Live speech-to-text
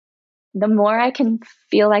the more I can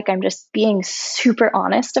feel like I'm just being super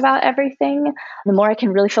honest about everything, the more I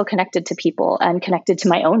can really feel connected to people and connected to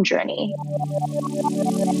my own journey.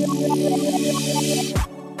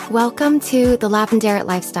 Welcome to The Lavender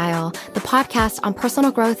Lifestyle, the podcast on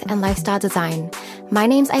personal growth and lifestyle design. My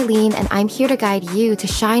name's Eileen, and I'm here to guide you to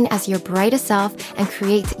shine as your brightest self and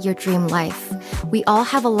create your dream life. We all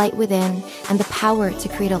have a light within and the power to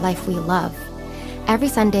create a life we love. Every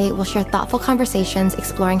Sunday, we'll share thoughtful conversations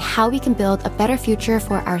exploring how we can build a better future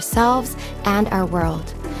for ourselves and our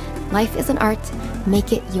world. Life is an art.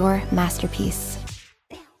 Make it your masterpiece.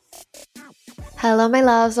 Hello, my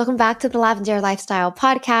loves. Welcome back to the Lavender Lifestyle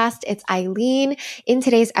podcast. It's Eileen. In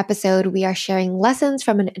today's episode, we are sharing lessons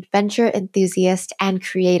from an adventure enthusiast and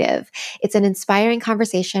creative. It's an inspiring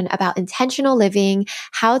conversation about intentional living,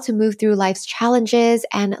 how to move through life's challenges,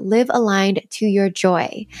 and live aligned to your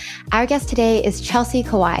joy. Our guest today is Chelsea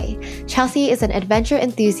Kauai. Chelsea is an adventure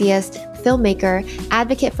enthusiast, filmmaker,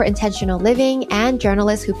 advocate for intentional living, and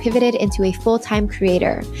journalist who pivoted into a full-time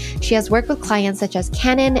creator. She has worked with clients such as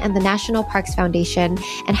Canon and the National Parks Foundation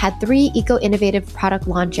and had 3 eco-innovative product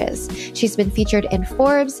launches. She's been featured in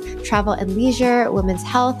Forbes, Travel and Leisure, Women's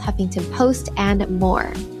Health, Huffington Post, and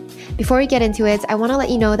more. Before we get into it, I want to let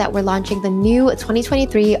you know that we're launching the new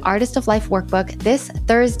 2023 Artist of Life Workbook this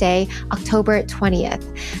Thursday, October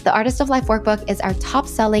 20th. The Artist of Life Workbook is our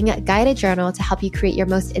top-selling guided journal to help you create your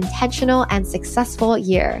most intentional and successful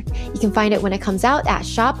year. You can find it when it comes out at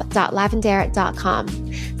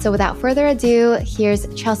shop.lavender.com. So without further ado, here's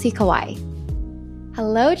Chelsea Kauai.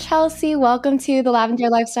 Hello, Chelsea. Welcome to the Lavender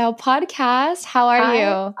Lifestyle podcast. How are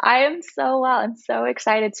you? I am so well. I'm so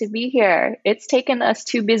excited to be here. It's taken us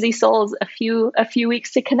 2 busy souls a few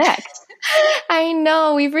weeks to connect. I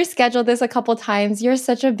know we've rescheduled this a couple times. You're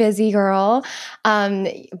such a busy girl.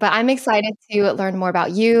 But I'm excited to learn more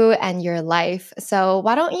about you and your life. So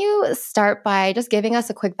why don't you start by just giving us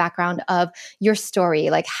a quick background of your story?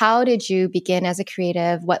 Like, how did you begin as a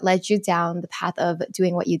creative? What led you down the path of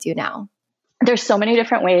doing what you do now? There's so many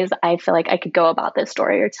different ways I feel like I could go about this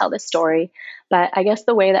story or tell this story. But I guess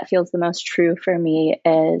the way that feels the most true for me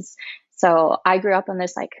is, so I grew up on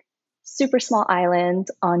this like super small island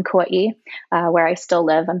on Kauai, where I still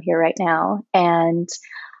live. I'm here right now. And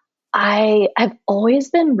I've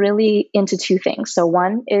always been really into 2 things. So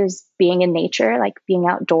one is being in nature, like being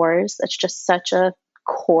outdoors. That's just such a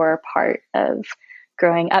core part of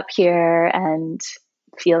growing up here and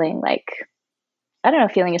feeling like, I don't know,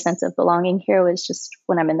 feeling a sense of belonging here was just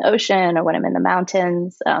when I'm in the ocean or when I'm in the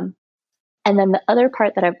mountains. And then the other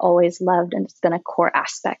part that I've always loved, and it's been a core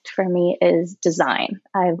aspect for me, is design.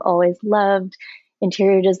 I've always loved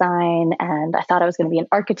interior design, and I thought I was going to be an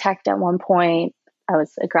architect at one point. I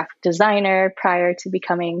was a graphic designer prior to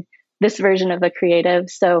becoming this version of a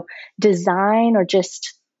creative. So design, or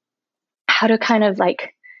just how to kind of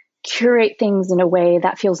like curate things in a way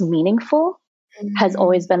that feels meaningful, has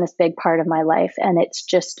always been this big part of my life. And it's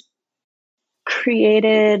just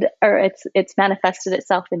created, or it's manifested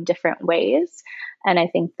itself in different ways. And I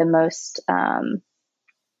think the most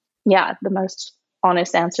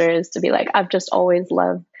honest answer is to be like, I've just always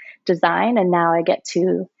loved design, and now I get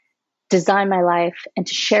to design my life and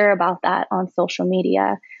to share about that on social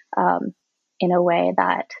media in a way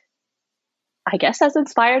that I guess has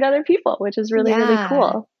inspired other people, which is really, really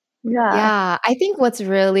cool. Yeah. I think what's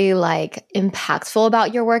really like impactful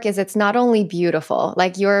about your work is it's not only beautiful,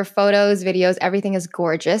 like your photos, videos, everything is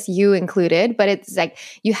gorgeous, you included, but it's like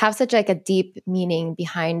you have such like a deep meaning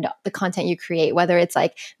behind the content you create, whether it's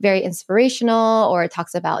like very inspirational or it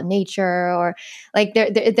talks about nature, or like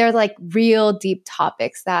they're like real deep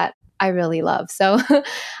topics that I really love. So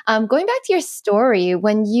going back to your story,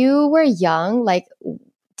 when you were young, like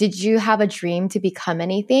did you have a dream to become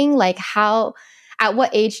anything? Like at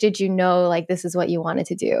what age did you know like this is what you wanted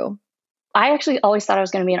to do? I actually always thought I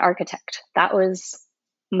was going to be an architect. That was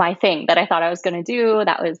my thing that I thought I was going to do.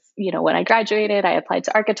 That was, when I graduated, I applied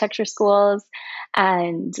to architecture schools.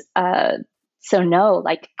 And so no,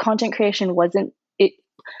 like content creation wasn't it.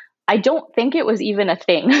 I don't think it was even a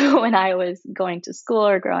thing when I was going to school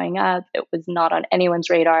or growing up. It was not on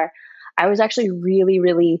anyone's radar. I was actually really,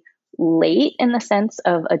 really late in the sense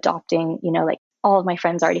of adopting, like all of my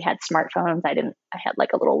friends already had smartphones. I had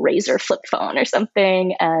like a little Razor flip phone or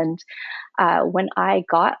something. And when I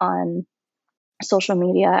got on social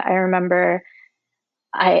media, I remember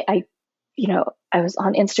I was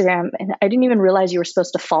on Instagram and I didn't even realize you were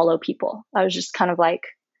supposed to follow people. I was just kind of like,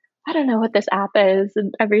 I don't know what this app is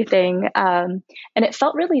and everything. And it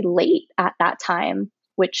felt really late at that time,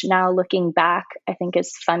 which now looking back, I think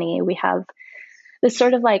is funny. We have this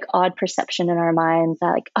sort of like odd perception in our minds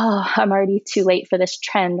that like, oh, I'm already too late for this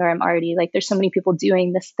trend, or I'm already like, there's so many people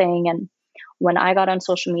doing this thing. And when I got on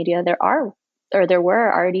social media, there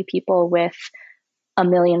were already people with 1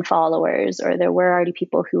 million followers, or there were already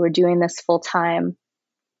people who were doing this full time,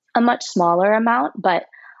 a much smaller amount, but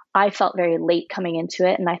I felt very late coming into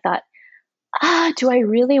it. And I thought, do I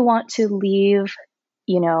really want to leave,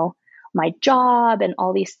 my job and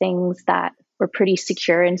all these things that were pretty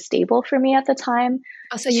secure and stable for me at the time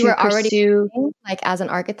Oh, so you to were already pursue? working, like as an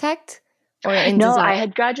architect or in No, design? I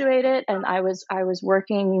had graduated and I was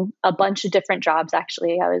working a bunch of different jobs.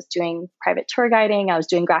 Actually, I was doing private tour guiding, I was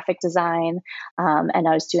doing graphic design, and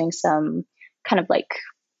I was doing some kind of like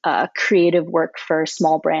creative work for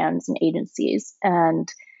small brands and agencies.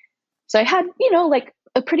 And so I had, like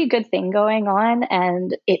a pretty good thing going on,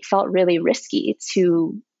 and it felt really risky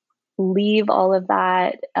to leave all of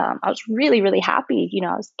that. I was really, really happy.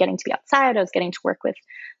 I was getting to be outside. I was getting to work with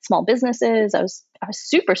small businesses. I was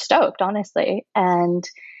super stoked, honestly.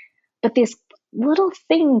 But this little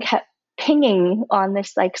thing kept pinging on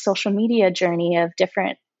this like social media journey of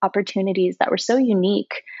different opportunities that were so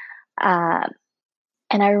unique. Uh,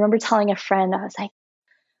 and I remember telling a friend, I was like,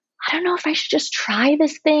 I don't know if I should just try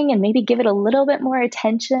this thing and maybe give it a little bit more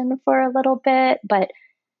attention for a little bit, but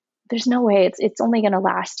there's no way it's only going to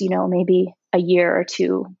last, maybe a year or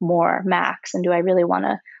two more max. And do I really want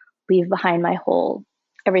to leave behind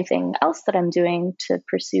everything else that I'm doing to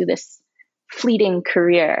pursue this fleeting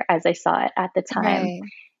career as I saw it at the time? Right.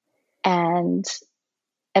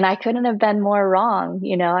 And I couldn't have been more wrong.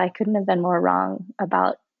 I couldn't have been more wrong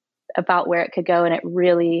about where it could go. And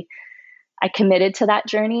I committed to that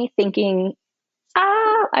journey thinking,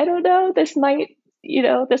 I don't know, this might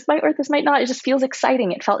work, this might not. It just feels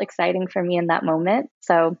exciting. It felt exciting for me in that moment.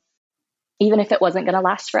 So even if it wasn't going to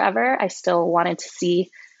last forever, I still wanted to see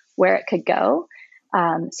where it could go.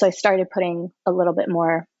 So I started putting a little bit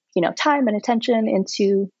more, time and attention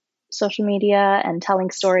into social media and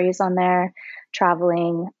telling stories on there,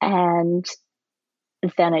 traveling. And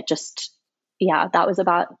then it just, that was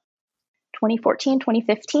about 2014,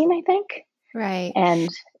 2015, I think. Right. And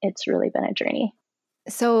it's really been a journey.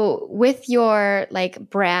 So with your like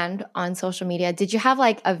brand on social media, did you have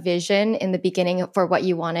like a vision in the beginning for what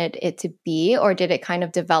you wanted it to be, or did it kind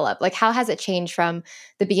of develop? Like how has it changed from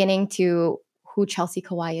the beginning to who Chelsea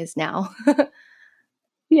Kauai is now?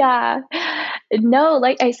 Yeah. No,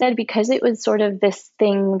 like I said, because it was sort of this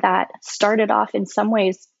thing that started off in some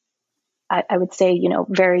ways, I would say,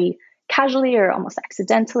 very casually or almost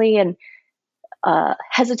accidentally. And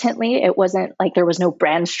hesitantly. It wasn't like there was no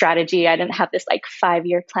brand strategy. I didn't have this like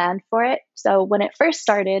 5-year plan for it. So when it first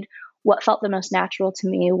started, what felt the most natural to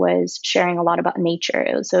me was sharing a lot about nature.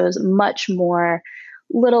 It was much more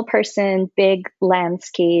little person, big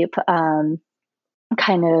landscape, kind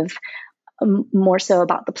of more so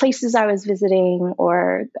about the places I was visiting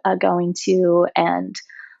or going to, and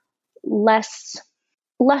less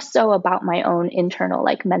so about my own internal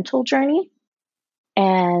like mental journey.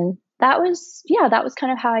 And that was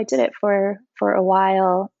kind of how I did it for a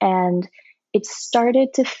while. And it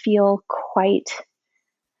started to feel quite,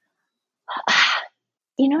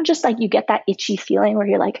 just like you get that itchy feeling where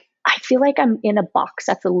you're like, I feel like I'm in a box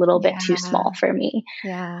that's a little bit too small for me.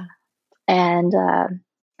 Yeah. And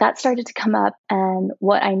that started to come up. And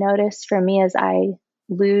what I noticed for me is I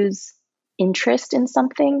lose interest in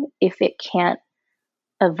something if it can't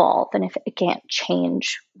evolve and if it can't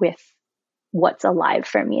change with what's alive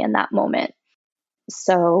for me in that moment.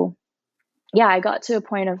 So yeah, I got to a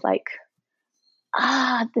point of like,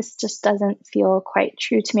 this just doesn't feel quite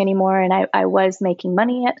true to me anymore. And I was making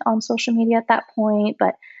money on social media at that point,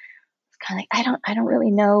 but it's kind of like, I don't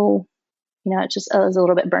really know, it just, I was a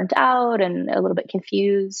little bit burnt out and a little bit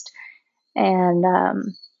confused. And,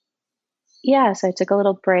 so I took a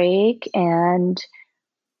little break, and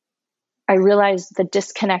I realized the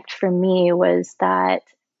disconnect for me was that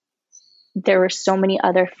there were so many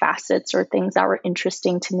other facets or things that were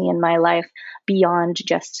interesting to me in my life beyond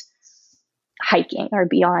just hiking or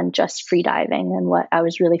beyond just free diving. And what I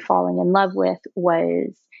was really falling in love with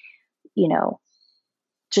was,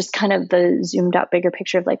 just kind of the zoomed out bigger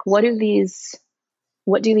picture of like, what do these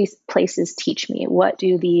places teach me? What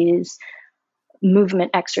do these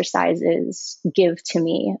movement exercises give to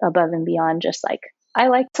me above and beyond just like, I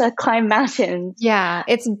like to climb mountains. Yeah,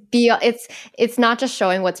 it's not just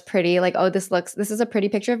showing what's pretty, like, oh, this is a pretty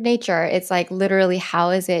picture of nature. It's like literally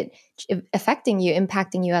how is it affecting you,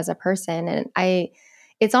 impacting you as a person? And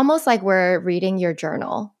it's almost like we're reading your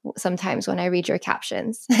journal sometimes when I read your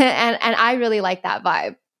captions. and I really like that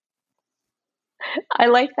vibe. I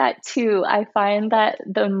like that too. I find that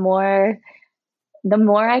the more the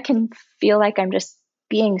more I can feel like I'm just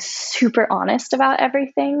being super honest about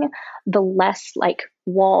everything, the less like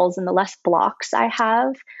walls and the less blocks I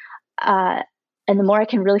have. Uh, and the more I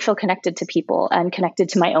can really feel connected to people and connected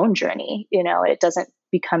to my own journey. It doesn't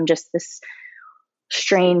become just this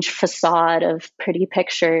strange facade of pretty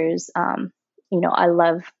pictures. I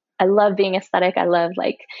love being aesthetic. I love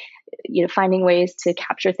like finding ways to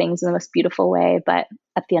capture things in the most beautiful way. But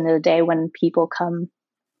at the end of the day, when people come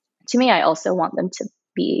to me, I also want them to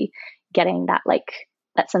be getting that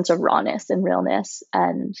sense of rawness and realness,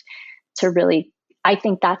 and to really, I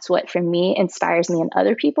think that's what for me inspires me and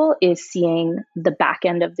other people, is seeing the back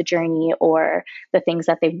end of the journey, or the things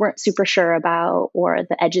that they weren't super sure about, or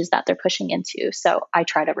the edges that they're pushing into. So I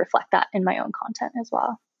try to reflect that in my own content as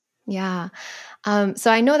well. Yeah.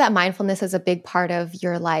 So I know that mindfulness is a big part of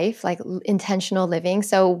your life, like intentional living.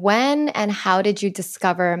 So when and how did you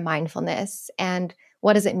discover mindfulness, and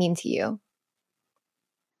what does it mean to you?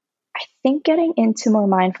 I think getting into more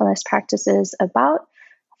mindfulness practices about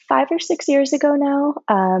 5 or 6 years ago now.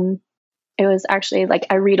 It was actually like,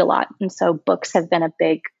 I read a lot. And so books have been a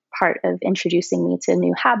big part of introducing me to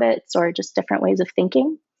new habits or just different ways of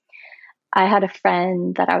thinking. I had a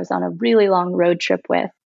friend that I was on a really long road trip with.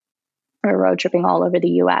 We were road tripping all over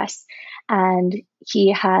the US. And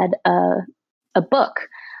he had a book.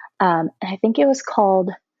 And I think it was called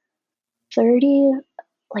 30,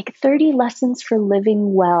 30 Lessons for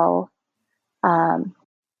Living Well.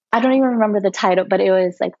 I don't even remember the title, but it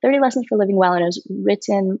was like 30 Lessons for Living Well. And it was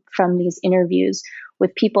written from these interviews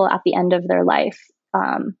with people at the end of their life,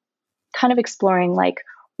 kind of exploring like,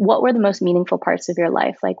 what were the most meaningful parts of your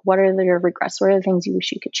life? Like, what are your regrets? What are the things you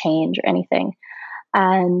wish you could change, or anything?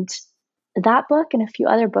 And that book and a few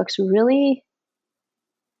other books really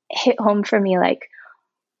hit home for me, like,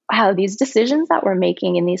 wow, these decisions that we're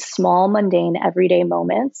making in these small, mundane, everyday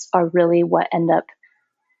moments are really what end up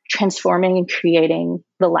transforming and creating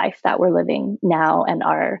the life that we're living now, and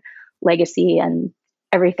our legacy, and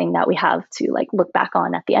everything that we have to like look back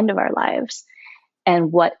on at the end of our lives.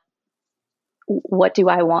 And what do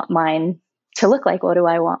I want mine to look like? What do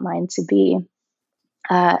I want mine to be?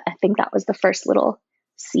 I think that was the first little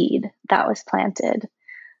seed that was planted.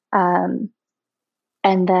 And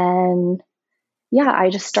then, yeah, I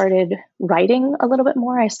just started writing a little bit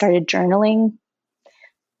more. I started journaling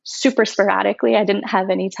super sporadically. I didn't have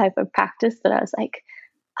any type of practice, but I was like,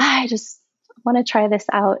 I just want to try this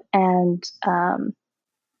out. And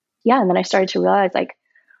yeah, and then I started to realize, like,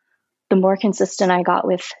 the more consistent I got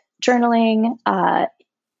with journaling,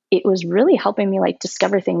 it was really helping me like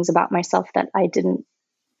discover things about myself that I didn't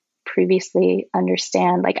previously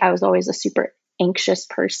understand. Like, I was always a super anxious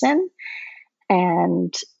person,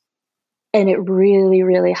 and it really,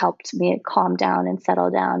 really helped me calm down and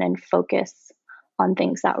settle down and focus on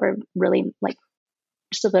things that were really like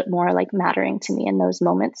just a bit more like mattering to me in those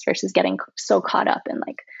moments, versus getting so caught up in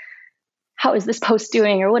like, how is this post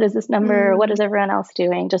doing, or what is this number, or what is everyone else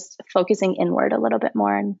doing? Just focusing inward a little bit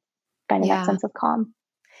more and finding that Yeah. sense of calm.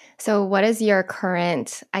 So what is your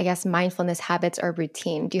current, I guess, mindfulness habits or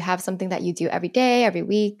routine? Do you have something that you do every day, every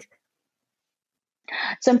week?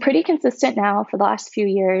 So I'm pretty consistent now. For the last few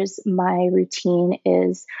years, my routine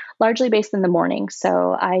is largely based in the morning.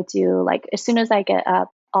 So I do, like, as soon as I get up,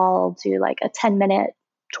 I'll do like a 10-minute,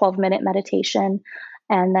 12-minute meditation.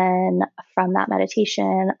 And then from that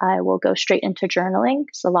meditation, I will go straight into journaling.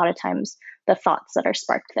 So a lot of times the thoughts that are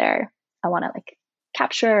sparked there, I want to like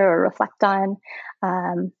capture or reflect on.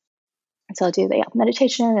 So I'll do the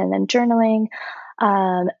meditation and then journaling,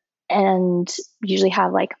 and usually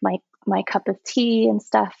have like my cup of tea and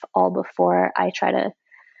stuff all before I try to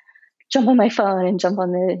jump on my phone and jump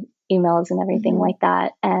on the emails and everything like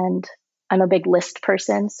that. And I'm a big list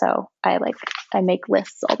person, so I make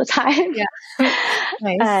lists all the time. Yeah.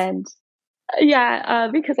 Nice. And yeah,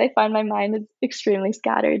 because I find my mind is extremely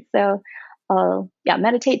scattered. So I'll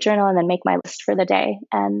meditate, journal, and then make my list for the day.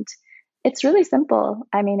 And it's really simple.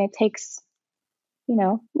 I mean, it takes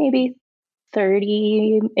maybe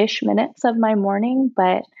 30-ish minutes of my morning,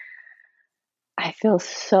 but I feel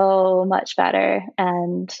so much better.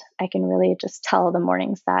 And I can really just tell the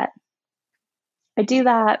mornings that I do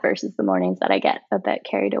that versus the mornings that I get a bit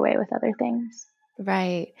carried away with other things.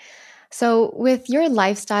 Right. So with your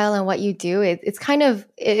lifestyle and what you do, it's kind of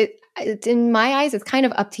in my eyes, it's kind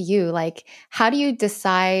of up to you. Like, how do you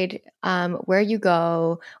decide where you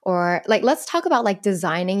go, or like, let's talk about like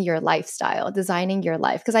designing your lifestyle, designing your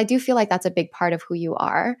life, because I do feel like that's a big part of who you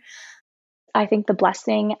are. I think the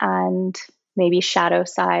blessing and maybe shadow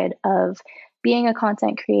side of being a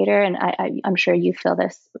content creator, and I'm sure you feel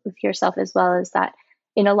this with yourself as well, is that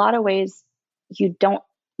in a lot of ways, you don't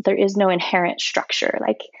there is no inherent structure.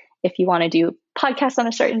 Like if you want to do podcasts on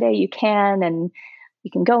a certain day, you can, and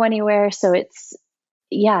you can go anywhere. So it's,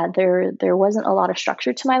 yeah, there wasn't a lot of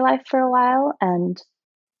structure to my life for a while. And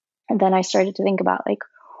then I started to think about like,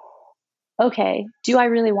 okay, do I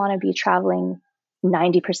really want to be traveling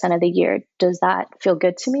 90% of the year? Does that feel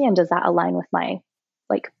good to me? And does that align with my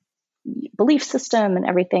like belief system and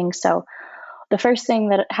everything? So the first thing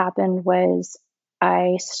that happened was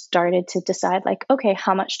I started to decide like, okay,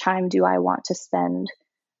 how much time do I want to spend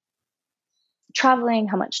traveling?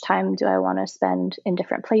 How much time do I want to spend in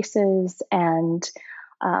different places? And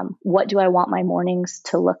what do I want my mornings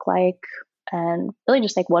to look like? And really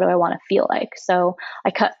just like, what do I want to feel like? So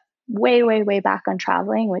I cut way, way, way back on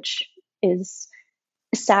traveling, which is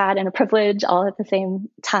sad and a privilege all at the same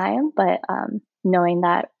time. But knowing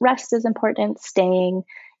that rest is important, staying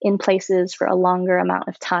in places for a longer amount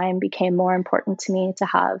of time became more important to me, to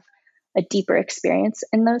have a deeper experience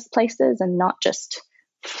in those places and not just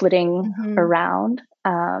flitting around.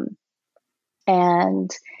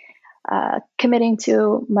 And committing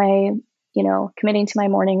to my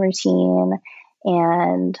morning routine,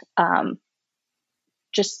 and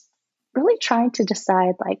just really trying to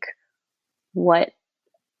decide what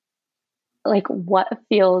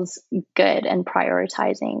feels good and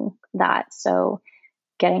prioritizing that. So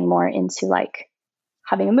getting more into like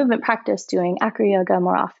having a movement practice, doing acro yoga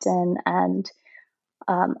more often. And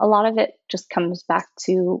a lot of it just comes back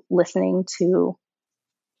to listening to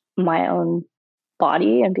my own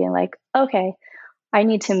body and being like, okay, I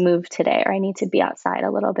need to move today, or I need to be outside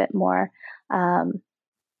a little bit more.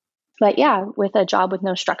 But yeah, with a job with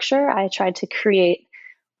no structure, I tried to create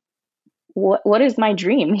what is my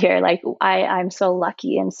dream here. Like I'm so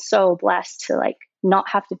lucky and so blessed to like not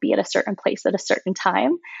have to be at a certain place at a certain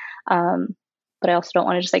time. But I also don't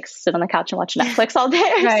want to just like sit on the couch and watch Netflix all day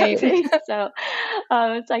or Right. something. So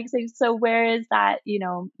it's like, so where is that,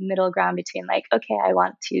 middle ground between like, okay, I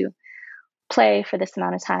want to play for this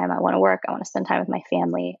amount of time. I want to work. I want to spend time with my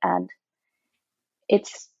family. And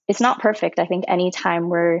it's not perfect. I think anytime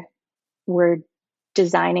we're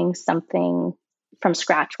designing something from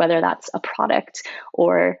scratch, whether that's a product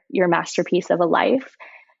or your masterpiece of a life,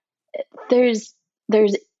 there's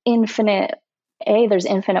infinite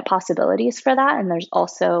possibilities for that. And there's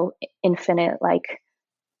also infinite like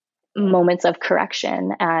moments of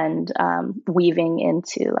correction and weaving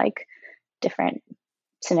into like different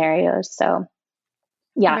scenarios. So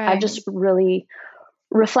yeah, Right. I've just really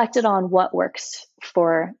reflected on what works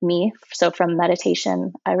for me. So from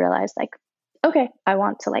meditation, I realized like, okay, I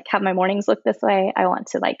want to like have my mornings look this way. I want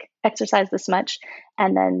to like exercise this much,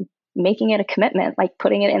 and then making it a commitment, like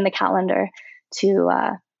putting it in the calendar to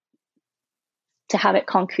have it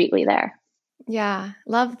concretely there. Yeah,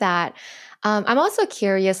 love that. I'm also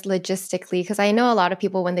curious logistically, because I know a lot of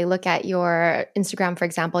people, when they look at your Instagram, for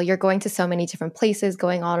example, you're going to so many different places,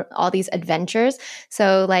 going on all these adventures.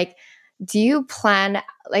 So like, do you plan,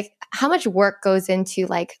 like how much work goes into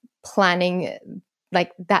like planning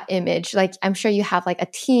like that image? Like I'm sure you have like a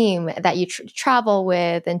team that you travel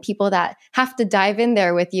with and people that have to dive in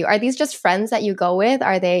there with you. Are these just friends that you go with?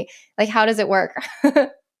 Are they like, how does it work?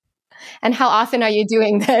 And how often are you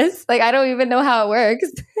doing this? Like, I don't even know how it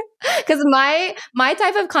works. Because my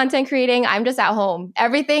type of content creating, I'm just at home.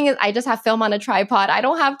 Everything is, I just have film on a tripod. I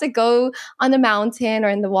don't have to go on the mountain or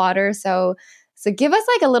in the water. So give us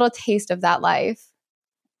like a little taste of that life.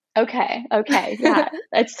 Okay. Yeah.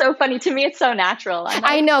 It's so funny. To me, it's so natural. I'm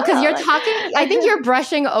like, I know, because you're like... talking, I think you're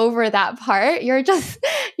brushing over that part. You're talking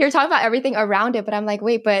about everything around it. But I'm like,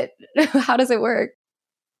 wait, but how does it work?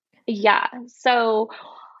 Yeah. So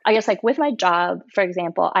I guess like with my job, for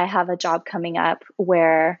example, I have a job coming up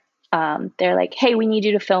where they're like, hey, we need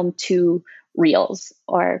you to film 2 reels,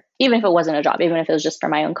 or even if it wasn't a job, even if it was just for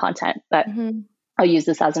my own content, but I'll use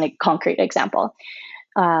this as a concrete example.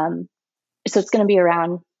 So it's going to be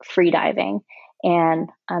around free diving. And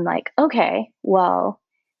I'm like, okay, well,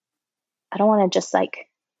 I don't want to just like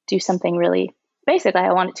do something really basic.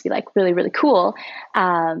 I want it to be like really, really cool.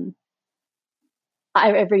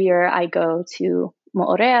 Every year I go to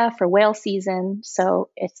Moorea for whale season. So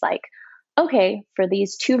it's like, okay, for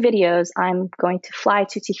these 2 videos, I'm going to fly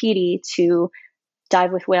to Tahiti to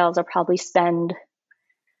dive with whales. I'll probably spend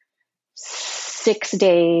 6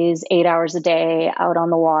 days, 8 hours a day out on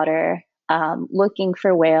the water, looking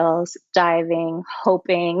for whales, diving,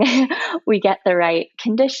 hoping we get the right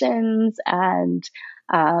conditions. And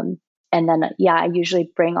then, yeah, I usually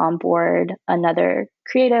bring on board another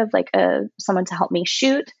creative, like someone to help me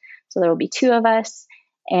shoot. So there will be 2 of us.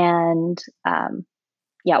 And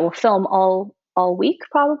yeah, we'll film all week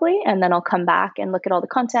probably. And then I'll come back and look at all the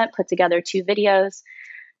content, put together 2 videos,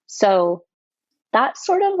 So that's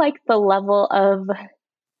sort of like the level of,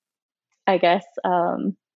 I guess,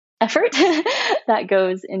 effort that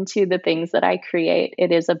goes into the things that I create.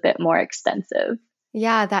 It is a bit more extensive.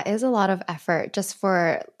 Yeah, that is a lot of effort just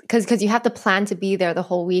for because you have to plan to be there the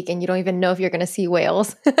whole week and you don't even know if you're going to see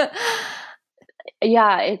whales.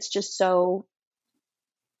 Yeah, it's just so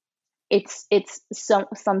it's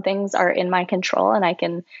some things are in my control, and I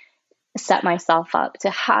can set myself up to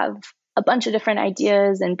have a bunch of different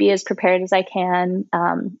ideas and be as prepared as I can.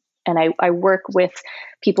 And I work with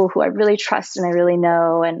people who I really trust and I really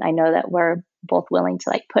know, and I know that we're both willing to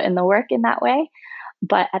like put in the work in that way.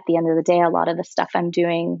 But at the end of the day, a lot of the stuff I'm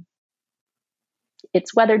doing,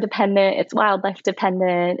 it's weather dependent, it's wildlife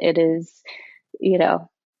dependent. It is, you know,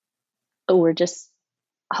 we're just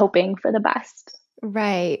hoping for the best.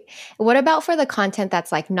 Right. What about for the content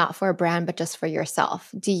that's like not for a brand, but just for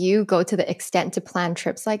yourself? Do you go to the extent to plan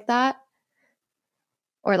trips like that?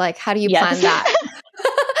 Or like, how do you Yes. plan that?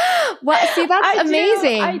 Well, see, that's I do.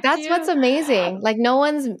 amazing. I That's what's do. amazing. Like, no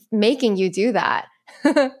one's making you do that.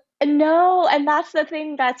 No, and that's the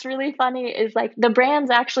thing that's really funny is like the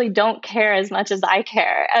brands actually don't care as much as I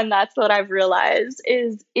care. And that's what I've realized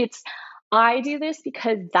is it's I do this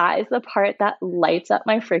because that is the part that lights up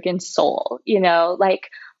my freaking soul, you know? Like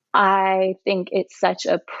I think it's such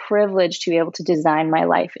a privilege to be able to design my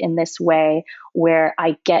life in this way where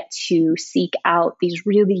I get to seek out these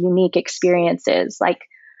really unique experiences. Like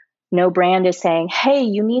no brand is saying, "Hey,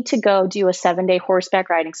 you need to go do a 7-day horseback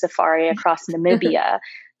riding safari across Namibia."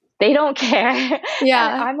 They don't care. And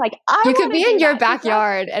Yeah. I'm like, I You could want be to do in your that because that's,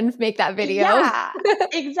 backyard and make that video. yeah,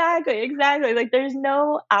 exactly, exactly. Like there's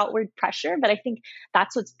no outward pressure, but I think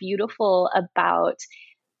that's what's beautiful about,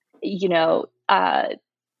 you know,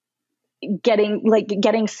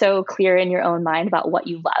 getting so clear in your own mind about what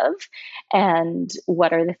you love and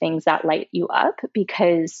what are the things that light you up.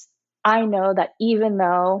 Because I know that even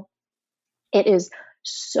though it is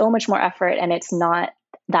so much more effort and it's not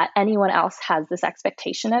that anyone else has this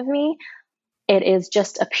expectation of me, it is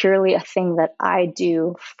just a purely a thing that I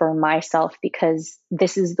do for myself because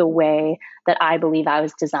this is the way that I believe I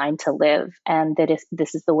was designed to live, and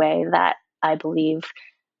this is the way that I believe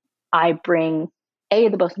I bring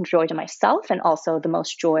the most joy to myself and also the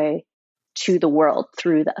most joy to the world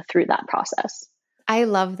through that process. I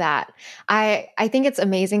love that. I think it's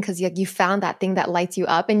amazing because you found that thing that lights you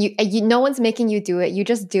up, and you no one's making you do it. You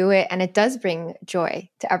just do it, and it does bring joy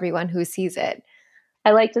to everyone who sees it.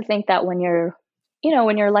 I like to think that when you're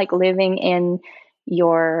like living in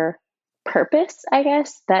your purpose, I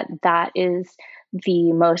guess, that is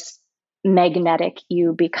the most magnetic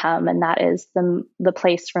you become. And that is the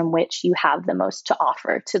place from which you have the most to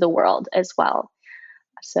offer to the world as well.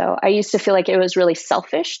 So I used to feel like it was really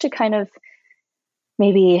selfish to kind of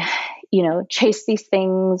maybe, chase these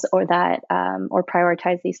things or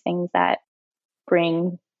prioritize these things that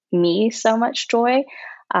bring me so much joy.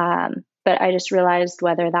 But I just realized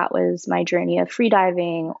whether that was my journey of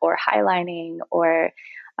freediving or highlining or,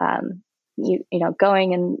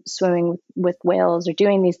 going and swimming with whales or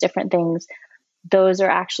doing these different things, those are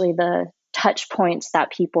actually the touch points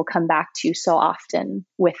that people come back to so often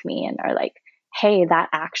with me and are like, hey, that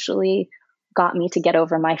actually got me to get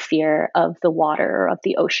over my fear of the water or of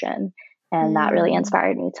the ocean. And that really Mm,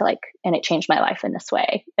 inspired me to and it changed my life in this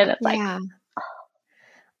way. And it's like, yeah,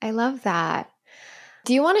 I love that.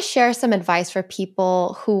 Do you want to share some advice for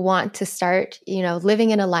people who want to start, living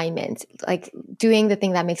in alignment, like doing the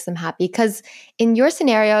thing that makes them happy? Because in your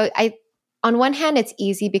scenario, on one hand, it's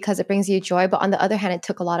easy because it brings you joy, but on the other hand, it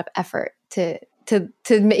took a lot of effort to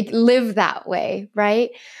live that way, right?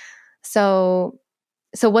 So,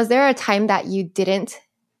 was there a time that you didn't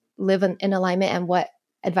live in alignment, and what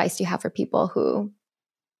advice do you have for people who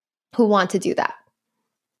want to do that?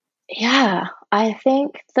 yeah, I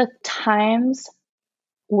think the times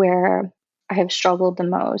where I have struggled the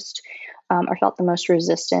most or felt the most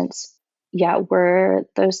resistance, yeah, were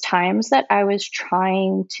those times that I was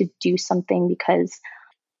trying to do something because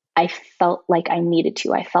I felt like I needed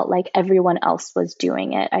to. I felt like everyone else was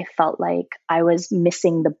doing it. I felt like I was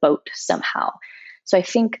missing the boat somehow. So I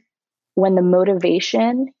think when the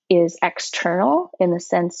motivation is external in the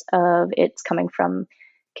sense of it's coming from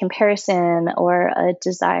comparison or a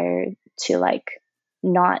desire to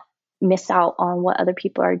not miss out on what other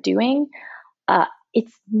people are doing, uh,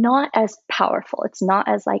 it's not as powerful. It's not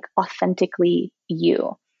as authentically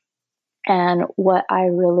you. And what I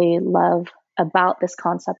really love about this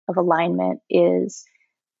concept of alignment is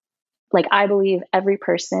I believe every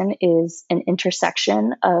person is an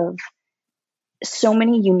intersection of so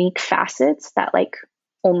many unique facets that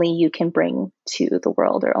only you can bring to the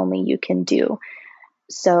world or only you can do.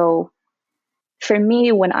 So for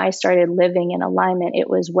me, when I started living in alignment, it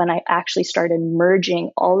was when I actually started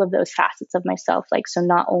merging all of those facets of myself. Like, so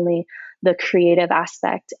not only the creative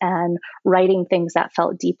aspect and writing things that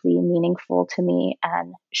felt deeply meaningful to me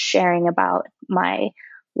and sharing about my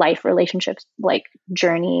life, relationships, like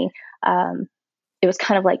journey. It was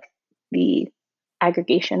kind of like the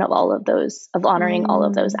aggregation of all of those, of honoring all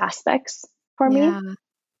of those Mm, aspects for me. yeah.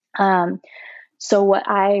 Um, so what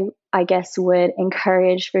I guess would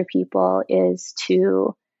encourage for people is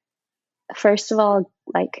to, first of all,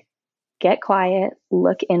 like, get quiet,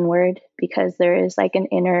 look inward, because there is like an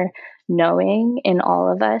inner knowing in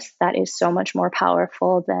all of us that is so much more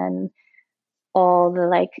powerful than all the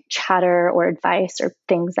like chatter or advice or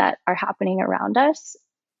things that are happening around us.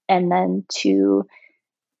 And then to,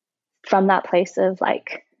 from that place of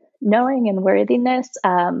like knowing and worthiness,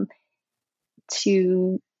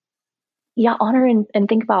 to, yeah, honor and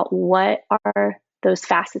think about what are those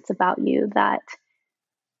facets about you that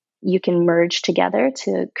you can merge together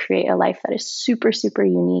to create a life that is super, super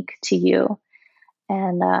unique to you.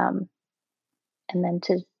 And and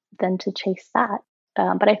then to chase that.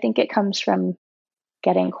 But I think it comes from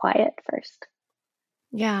getting quiet first.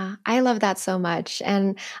 Yeah, I love that so much.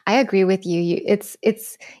 And I agree with you.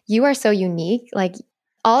 It's you are so unique. Like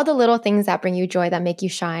all the little things that bring you joy that make you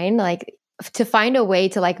shine, like to find a way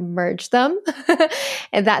to like merge them.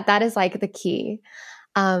 And that is like the key.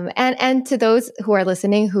 And to those who are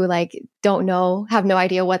listening who like don't know, have no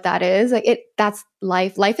idea what that is, like that's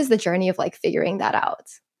life. Life is the journey of like figuring that out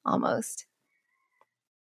almost.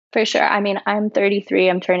 For sure. I mean, I'm 33,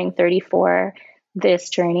 I'm turning 34. This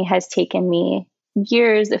journey has taken me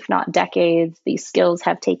years, if not decades. These skills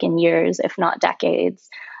have taken years, if not decades.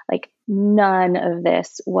 Like, none of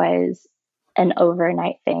this was an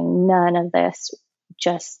overnight thing. None of this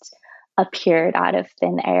just appeared out of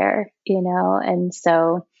thin air, you know? And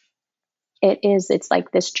so it's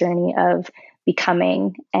like this journey of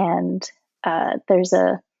becoming. And there's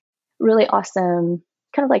a really awesome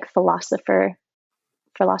kind of like philosopher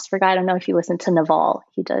guy. I don't know if you listen to Naval.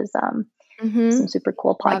 He does Mm-hmm. some super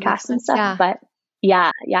cool podcasts and Robinson. stuff. Yeah. But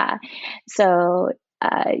yeah, yeah. So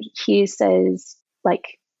he says,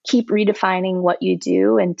 like, keep redefining what you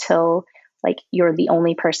do until like you're the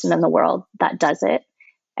only person in the world that does it,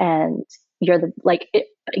 and you're the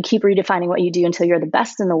keep redefining what you do until you're the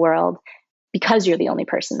best in the world because you're the only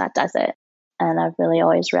person that does it. And I've really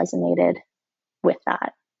always resonated with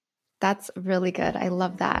that. That's really good. I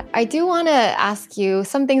love that. I do want to ask you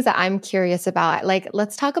some things that I'm curious about. Like,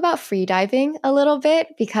 let's talk about free diving a little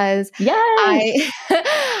bit because Yes. I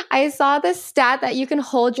I saw this stat that you can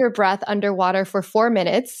hold your breath underwater for 4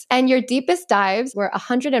 minutes, and your deepest dives were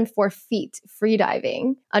 104 feet free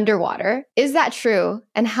diving underwater. Is that true?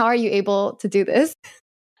 And how are you able to do this?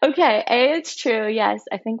 Okay, it's true. Yes,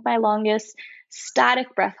 I think my longest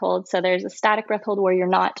static breath hold. So there's a static breath hold where you're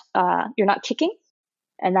not kicking,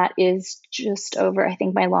 and that is just over. I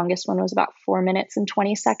think my longest one was about 4 minutes and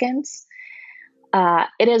 20 seconds.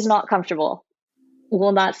 It is not comfortable.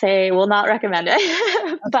 Will not recommend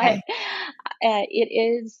it, but Okay. it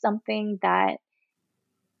is something that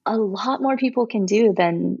a lot more people can do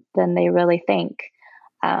than they really think.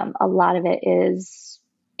 A lot of it is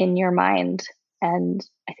in your mind, and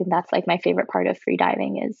I think that's like my favorite part of free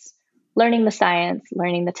diving is learning the science,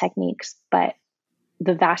 learning the techniques, but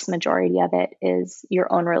the vast majority of it is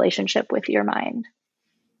your own relationship with your mind.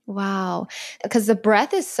 Wow. Because the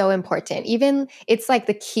breath is so important. Even it's like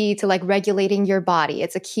the key to like regulating your body.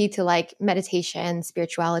 It's a key to like meditation,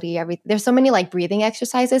 spirituality, everything. There's so many like breathing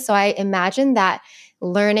exercises. So I imagine that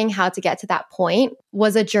learning how to get to that point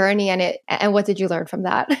was a journey and what did you learn from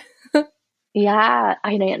that? Yeah,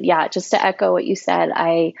 I know. Yeah, just to echo what you said,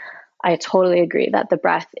 I totally agree that the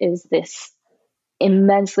breath is this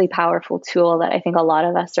immensely powerful tool that I think a lot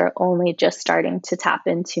of us are only just starting to tap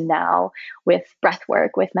into now with breath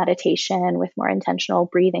work, with meditation, with more intentional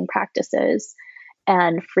breathing practices.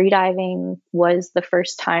 And freediving was the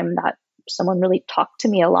first time that someone really talked to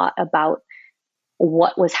me a lot about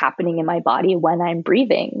what was happening in my body when I'm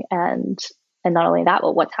breathing, and not only that,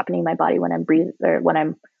 but what's happening in my body when I'm breathing or when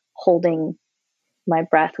I'm holding my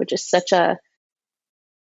breath, which is such a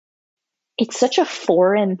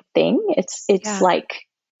foreign thing. It's Yeah, like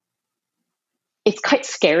it's quite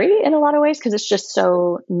scary in a lot of ways because it's just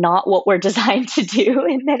so not what we're designed to do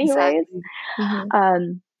in many ways. exactly. Mhm.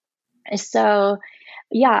 Um, so,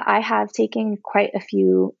 yeah, I have taken quite a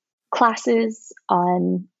few classes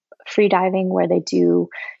on free diving where they do,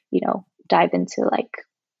 dive into like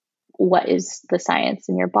what is the science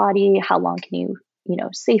in your body, how long can you,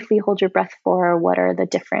 safely hold your breath for, what are the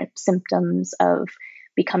different symptoms of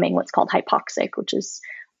becoming what's called hypoxic, which is,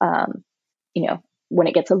 you know, when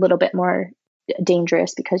it gets a little bit more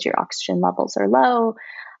dangerous because your oxygen levels are low.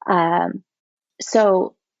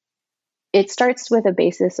 So it starts with a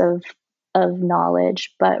basis of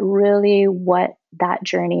knowledge, but really what that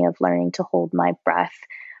journey of learning to hold my breath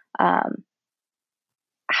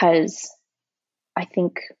has, I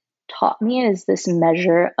think, taught me is this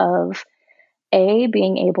measure of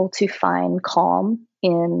being able to find calm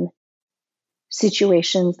in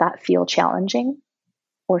situations that feel challenging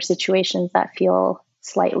or situations that feel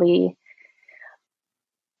slightly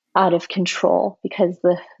out of control. Because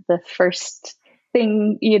the first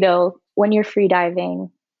thing, you know, when you're free diving,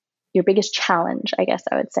 your biggest challenge, I guess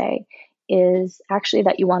I would say, is actually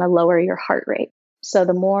that you want to lower your heart rate. So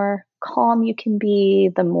the more calm you can be,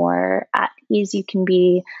 the more at ease you can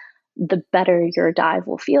be, the better your dive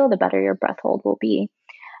will feel, the better your breath hold will be.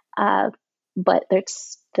 But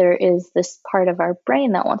there is this part of our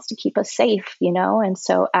brain that wants to keep us safe, you know? And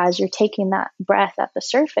so as you're taking that breath at the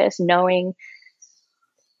surface, knowing,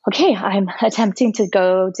 okay, I'm attempting to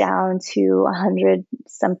go down to 100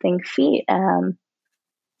 something feet,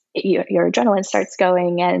 your adrenaline starts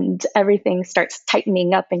going and everything starts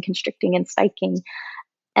tightening up and constricting and spiking.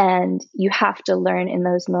 And you have to learn in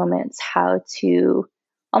those moments how to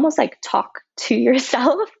almost like talk to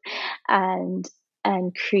yourself and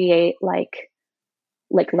create like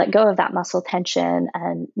let go of that muscle tension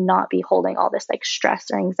and not be holding all this like stress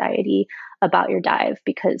or anxiety about your dive,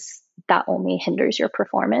 because that only hinders your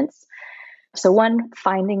performance. So one,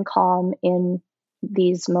 finding calm in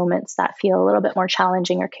these moments that feel a little bit more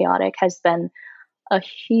challenging or chaotic has been a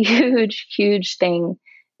huge, huge thing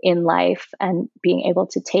in life. And being able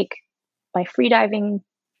to take my freediving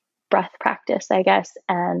breath practice, I guess,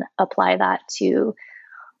 and apply that to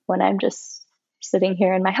when I'm just sitting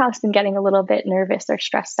here in my house and getting a little bit nervous or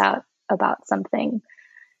stressed out about something.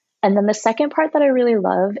 And then the second part that I really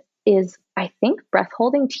love is I think breath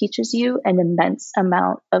holding teaches you an immense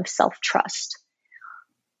amount of self-trust.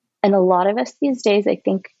 And a lot of us these days, I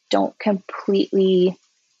think, don't completely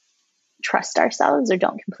trust ourselves or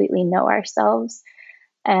don't completely know ourselves.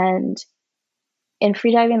 And in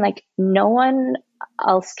freediving, like no one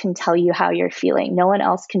else can tell you how you're feeling. No one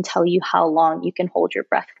else can tell you how long you can hold your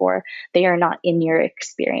breath for. They are not in your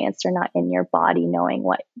experience. They're not in your body knowing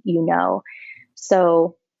what you know.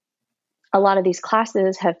 So a lot of these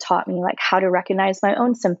classes have taught me like how to recognize my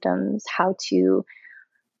own symptoms, how to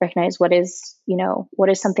recognize what is, you know, what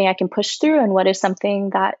is something I can push through and what is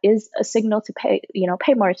something that is a signal to pay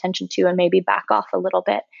more attention to and maybe back off a little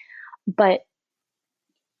bit. But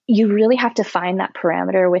you really have to find that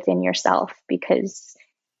parameter within yourself because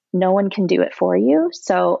no one can do it for you.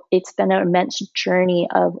 So it's been an immense journey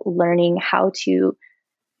of learning how to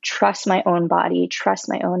trust my own body, trust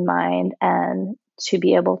my own mind, and to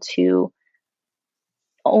be able to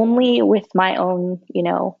only with my own, you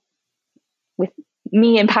know, with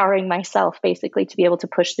me empowering myself basically to be able to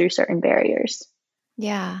push through certain barriers.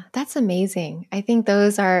 Yeah, that's amazing. I think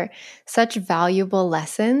those are such valuable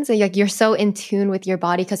lessons. Like you're so in tune with your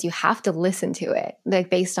body because you have to listen to it, like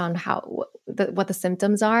based on what the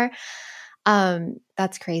symptoms are.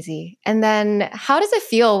 That's crazy. And then how does it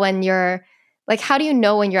feel when you're like, how do you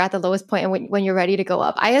know when you're at the lowest point and when you're ready to go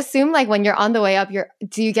up? I assume like when you're on the way up,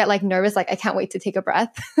 do you get like nervous? Like, I can't wait to take a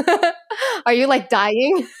breath. Are you like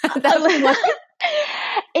dying at that point?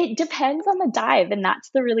 It depends on the dive. And that's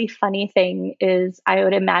the really funny thing is I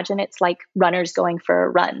would imagine it's like runners going for a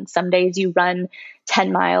run. Some days you run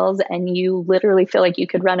 10 miles and you literally feel like you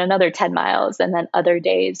could run another 10 miles. And then other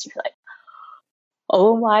days you're like,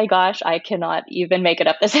 oh my gosh, I cannot even make it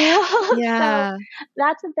up this hill. Yeah. So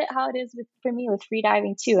that's a bit how it is for me with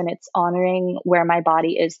freediving too. And it's honoring where my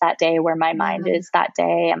body is that day, where my mind is that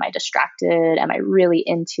day. Am I distracted? Am I really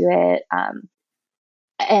into it?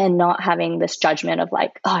 And not having this judgment of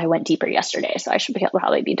like, oh, I went deeper yesterday, so I should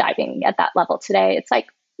probably be diving at that level today. It's like,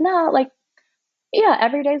 no, like, yeah,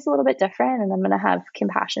 every day is a little bit different. And I'm going to have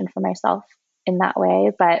compassion for myself in that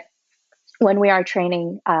way. But when we are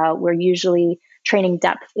training, we're usually training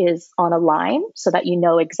depth is on a line so that you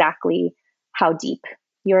know exactly how deep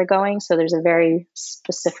you're going. So there's a very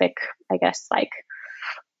specific, I guess, like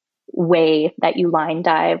way that you line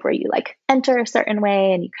dive where you like enter a certain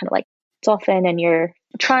way and you kind of like dolphin and you're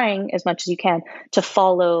trying as much as you can to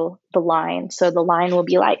follow the line. So the line will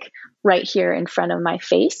be like right here in front of my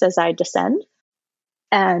face as I descend.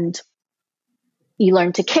 And you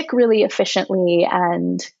learn to kick really efficiently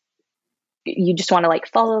and you just want to like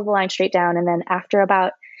follow the line straight down. And then after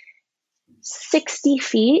about 60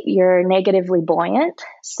 feet, you're negatively buoyant.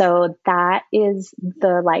 So that is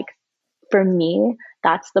the like, for me,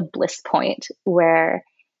 that's the bliss point where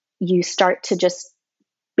you start to just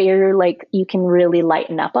bear, like you can really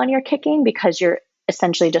lighten up on your kicking because you're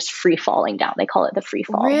essentially just free falling down. They call it the free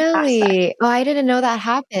fall aspect. Really? Oh, I didn't know that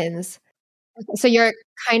happens. So you're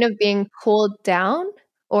kind of being pulled down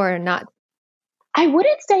or not? I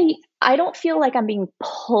wouldn't say, I don't feel like I'm being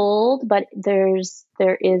pulled, but there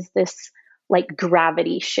is this like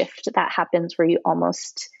gravity shift that happens where you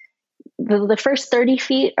almost, the first 30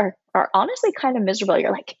 feet are honestly kind of miserable.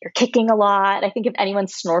 You're kicking a lot. I think if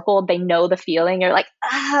anyone's snorkeled, they know the feeling. You're like,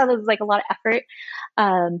 there's like a lot of effort.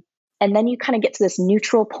 And then you kind of get to this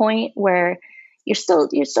neutral point where you're still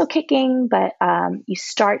kicking, but you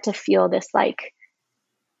start to feel this like,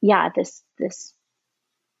 yeah, this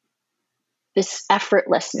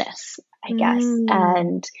effortlessness, I guess.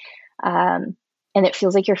 Mm. And it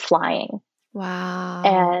feels like you're flying. Wow.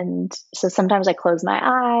 And so sometimes I close my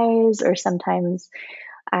eyes, or sometimes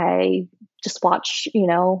I just watch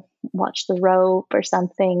the rope or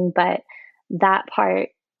something. But that part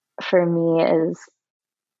for me is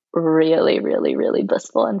really, really, really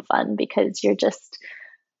blissful and fun because you're just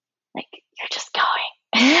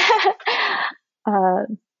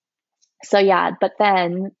going. So yeah, but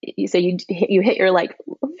then you hit your like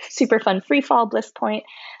super fun free fall bliss point,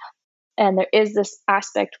 and there is this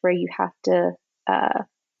aspect where you have to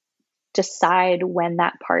decide when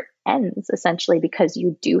that part ends, essentially, because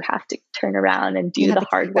you do have to turn around and You do have the to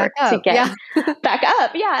hard kick back work to up. get Yeah. back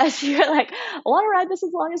up. Yeah, so you're like, I want to ride this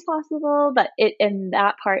as long as possible, but in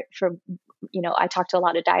that part, for I talk to a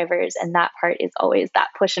lot of divers, and that part is always that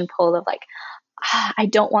push and pull of like, I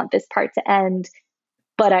don't want this part to end,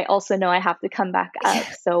 but I also know I have to come back up.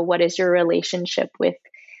 So what is your relationship with,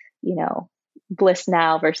 bliss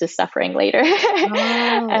now versus suffering later?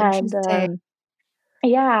 Oh, And interesting.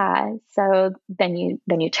 yeah, so then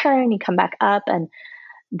you turn, you come back up, and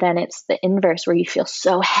then it's the inverse where you feel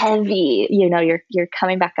so heavy. You're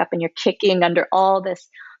coming back up and you're kicking under all this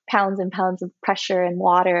pounds and pounds of pressure and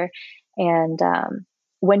water. And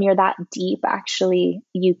when you're that deep, actually,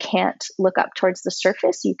 you can't look up towards the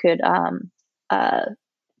surface. You could uh,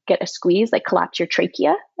 get a squeeze, like collapse your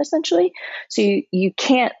trachea, essentially. So you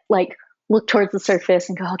can't like look towards the surface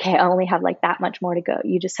and go, okay, I only have like that much more to go.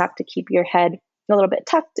 You just have to keep your head a little bit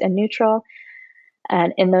tucked and neutral.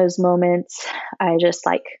 And in those moments, I just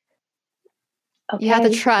like, You have to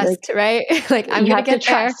okay, like trust, right? Like, I'm you gonna have to get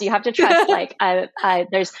there. trust. You have to trust. Like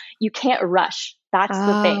you can't rush. That's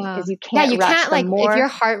the thing, Ah, is you yeah, can't you rush. can't The like if your more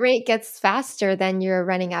heart rate gets faster, then you're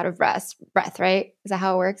running out of breath, right? Is that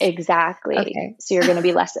how it works? exactly. Okay. So you're going to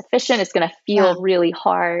be less efficient. It's going to Yeah. feel really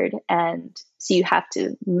hard, and so you have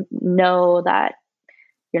to know that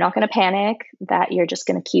you're not going to panic. That you're just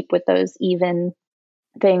going to keep with those even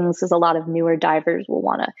things, because a lot of newer divers will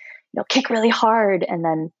want to, kick really hard, and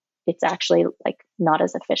then it's actually like not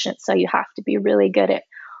as efficient. So you have to be really good at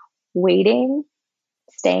waiting,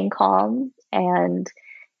 staying calm, and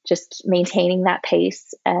just maintaining that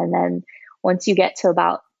pace. And then once you get to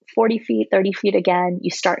about 40 feet, 30 feet again,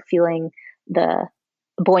 you start feeling the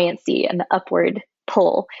buoyancy and the upward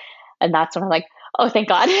pull. And that's when I'm like, oh, thank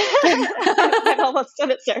God. I'm almost to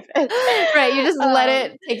the surface. Right, you just let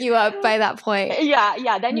it take you up by that point.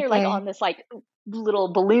 Yeah. Then you're like Okay. on this like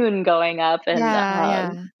little balloon going up, and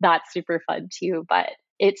Yeah. that's super fun too. But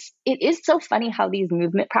it is so funny how these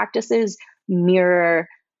movement practices mirror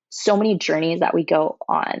so many journeys that we go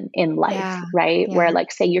on in life, Yeah. right? Where Yeah.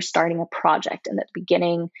 like, say you're starting a project, and at the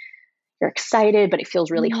beginning you're excited, but it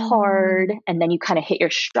feels really hard, Mm. and then you kind of hit your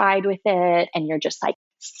stride with it, and you're just like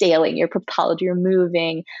sailing, you're propelled, you're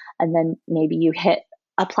moving, and then maybe you hit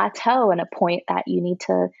a plateau and a point that you need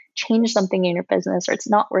to change something in your business, or it's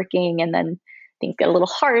not working, and then things get a little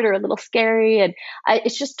harder, a little scary. And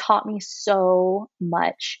it's just taught me so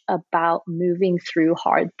much about moving through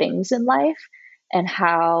hard things in life, and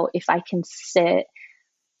how if I can sit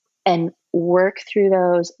and work through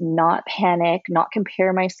those, not panic, not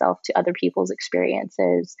compare myself to other people's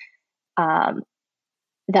experiences, um,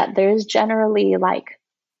 that there's generally like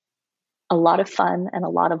a lot of fun and a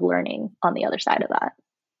lot of learning on the other side of that.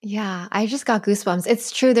 Yeah, I just got goosebumps.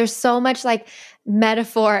 It's true. There's so much like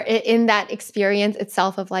metaphor in that experience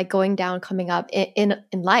itself of like going down, coming up in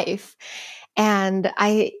life. And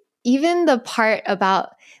I even the part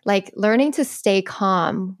about like learning to stay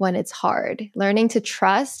calm when it's hard, learning to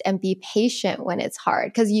trust and be patient when it's hard,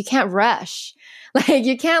 because you can't rush. Like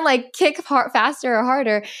you can't like kick faster or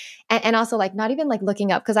harder. And also like not even like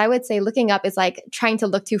looking up, because I would say looking up is like trying to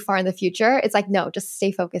look too far in the future. It's like, no, just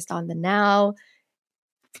stay focused on the now,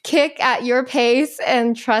 kick at your pace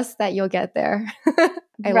and trust that you'll get there. I love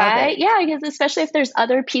it. Right. Yeah. Because especially if there's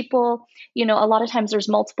other people, a lot of times there's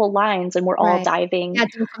multiple lines and we're all Right. diving Yeah,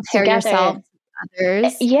 don't compare yourself together. to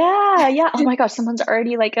others. Yeah, yeah. Oh my gosh, someone's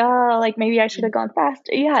already like, oh, like maybe I should have gone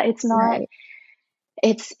faster. Yeah, it's not. Right.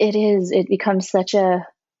 It becomes such a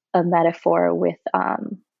metaphor with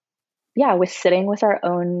yeah, with sitting with our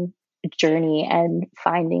own journey and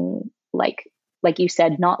finding like you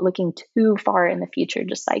said, not looking too far in the future,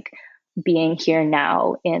 just like being here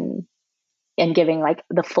now in and giving like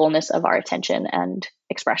the fullness of our attention and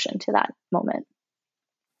expression to that moment.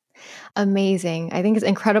 Amazing. I think it's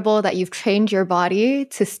incredible that you've trained your body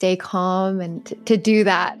to stay calm and to do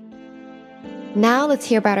that. Now let's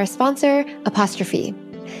hear about our sponsor, Apostrophe.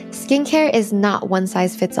 Skincare is not one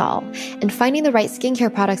size fits all, and finding the right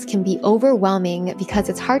skincare products can be overwhelming because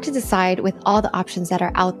it's hard to decide with all the options that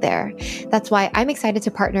are out there. That's why I'm excited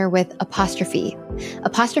to partner with Apostrophe.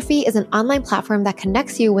 Apostrophe is an online platform that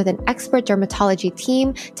connects you with an expert dermatology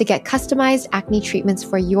team to get customized acne treatments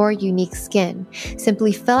for your unique skin.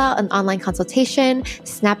 Simply fill out an online consultation,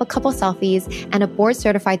 snap a couple selfies, and a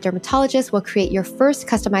board-certified dermatologist will create your first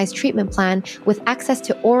customized treatment plan with access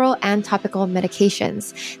to oral and topical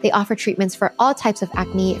medications. They offer treatments for all types of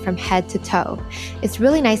acne from head to toe. It's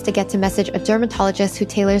really nice to get to message a dermatologist who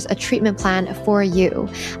tailors a treatment plan for you.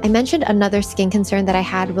 I mentioned another skin concern that I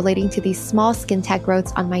had relating to these small skin tag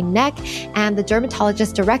growths on my neck, and the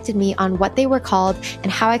dermatologist directed me on what they were called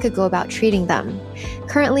and how I could go about treating them.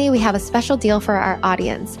 Currently, we have a special deal for our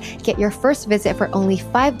audience. Get your first visit for only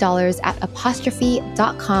 $5 at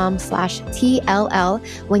apostrophe.com/TLL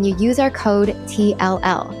when you use our code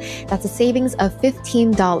TLL. That's a savings of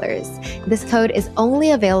 $15. This code is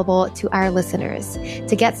only available to our listeners.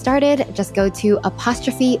 To get started, just go to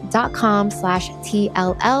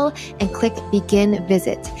apostrophe.com/TLL and click begin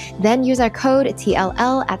visit. Then use our code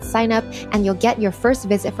TLL at sign up and you'll get your first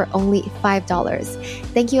visit for only $5.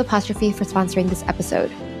 Thank you, Apostrophe, for sponsoring this episode.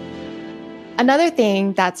 Another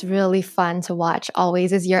thing that's really fun to watch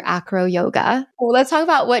always is your acro yoga. Well, let's talk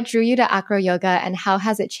about what drew you to acro yoga and how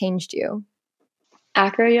has it changed you?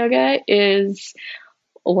 Acro yoga is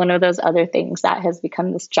one of those other things that has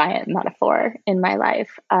become this giant metaphor in my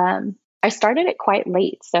life. I started it quite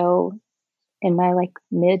late, so in my like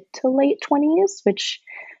mid to late 20s, which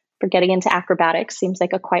for getting into acrobatics seems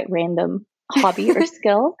like a quite random hobby or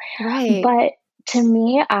skill. Right. But to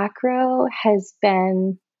me, acro has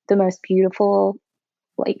been the most beautiful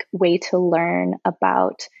like way to learn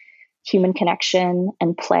about human connection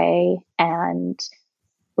and play and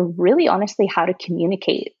really honestly how to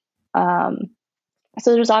communicate.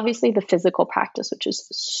 So there's obviously the physical practice, which is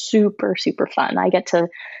super, super fun. I get to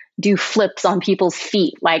do flips on people's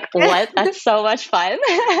feet. Like, what? That's so much fun.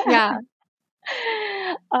 Yeah.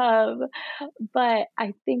 um, but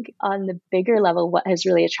I think on the bigger level, what has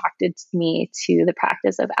really attracted me to the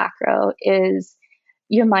practice of acro is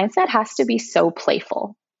your mindset has to be so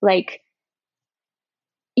playful. Like,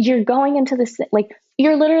 you're going into this, like,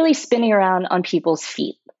 you're literally spinning around on people's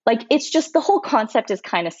feet. Like, it's just the whole concept is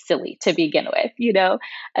kind of silly to begin with, you know?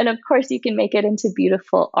 And of course, you can make it into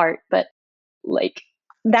beautiful art, but like,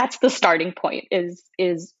 that's the starting point is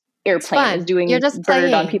It's airplane, is fun. You're doing just bird on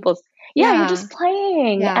playing. people's, yeah, you're Yeah. just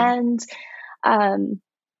playing. Yeah. And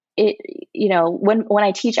it, you know, when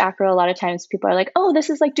I teach acro, a lot of times people are like, oh, this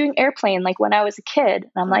is like doing airplane, like when I was a kid.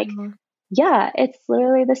 And I'm like, Mhm. yeah, it's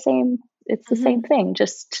literally the same. It's the same Mhm. thing,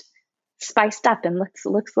 just spiced up and looks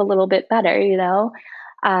a little bit better, you know.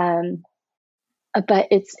 Um, but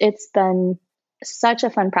it's been such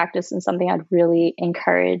a fun practice and something I'd really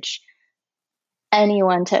encourage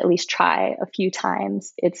anyone to at least try a few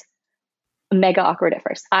times. It's mega awkward at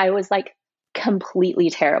first. I was like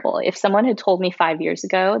completely terrible. If someone had told me 5 years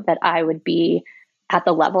ago that I would be at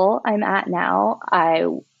the level I'm at now, I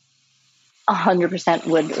 100%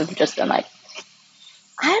 would have just been like,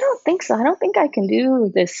 I don't think so. I don't think I can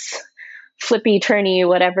do this flippy, turny,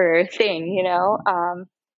 whatever thing, you know?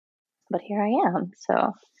 But here I am.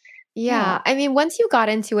 So, yeah. Yeah. I mean, once you got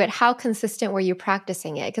into it, how consistent were you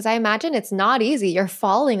practicing it? Because I imagine it's not easy. You're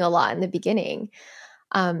falling a lot in the beginning.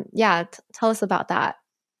 Yeah. Tell us about that.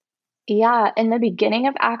 Yeah. In the beginning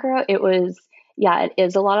of acro, it was, yeah, it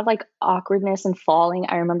is a lot of like awkwardness and falling.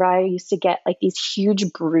 I remember I used to get like these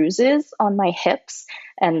huge bruises on my hips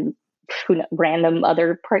and random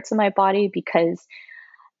other parts of my body because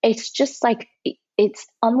it's just like it's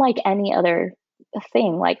unlike any other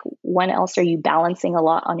thing. Like, when else are you balancing a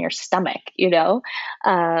lot on your stomach, you know?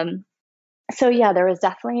 um, so yeah, there was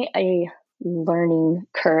definitely a learning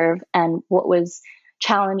curve, and what was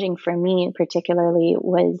challenging for me particularly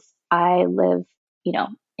was I live, you know,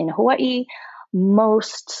 in Hawaii.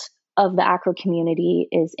 Most of the acro community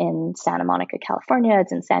is in Santa Monica, California.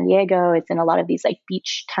 It's in San Diego. It's in a lot of these like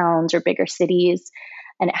beach towns or bigger cities,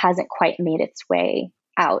 and it hasn't quite made its way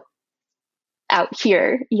out. out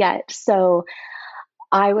here yet. So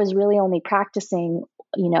I was really only practicing,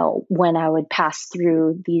 when I would pass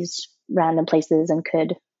through these random places and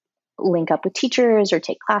could link up with teachers or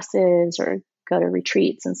take classes or go to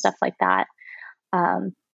retreats and stuff like that.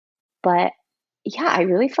 Um, but yeah, I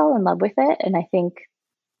really fell in love with it. And I think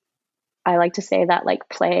I like to say that like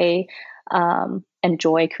play and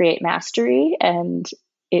joy create mastery. And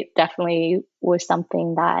it definitely was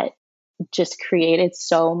something that just created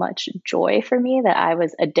so much joy for me that I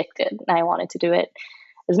was addicted and I wanted to do it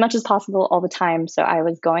as much as possible all the time. So I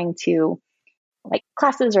was going to like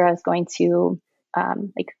classes, or I was going to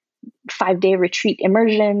like 5-day retreat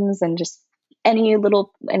immersions, and just any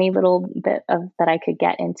little bit of that I could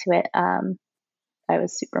get into it. I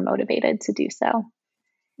was super motivated to do so.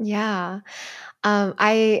 Yeah.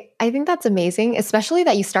 I think that's amazing, especially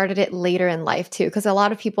that you started it later in life too, because a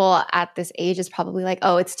lot of people at this age is probably like,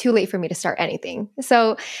 oh, it's too late for me to start anything.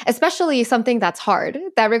 So, especially something that's hard,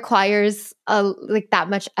 that requires like that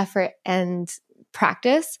much effort and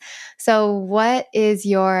practice. So, what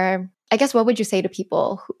would you say to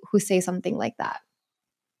people who say something like that?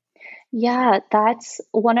 Yeah, that's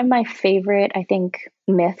one of my favorite, I think,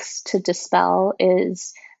 myths to dispel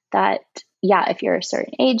is that, yeah, if you're a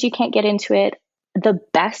certain age, you can't get into it. The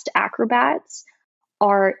best acrobats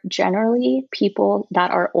are generally people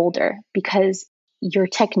that are older, because your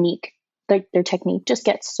technique, their technique just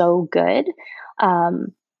gets so good um,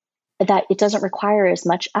 that it doesn't require as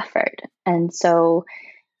much effort. And so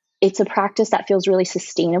it's a practice that feels really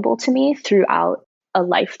sustainable to me throughout a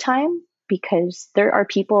lifetime, because there are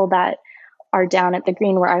people that are down at the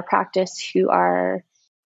green where I practice who are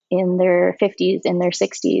in their 50s, in their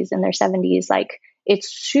 60s, in their 70s. Like it's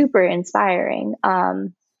super inspiring.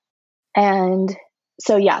 And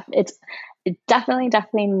so, yeah, it's definitely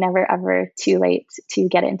never ever too late to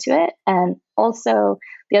get into it. And also,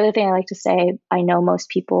 the other thing I like to say, I know most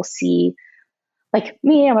people see like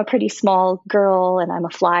me, I'm a pretty small girl and I'm a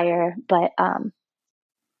flyer, but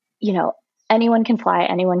you know, anyone can fly,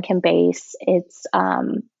 anyone can base. It's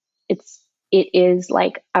it is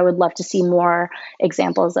like I would love to see more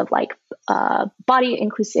examples of like body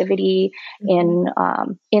inclusivity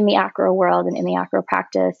Mhm. in the acro world and in the acro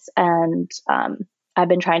practice. And I've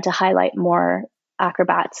been trying to highlight more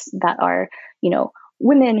acrobats that are,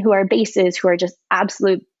 women who are bases, who are just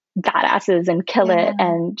absolute badasses and kill Yeah. it,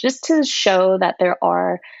 and just to show that there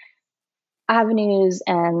are avenues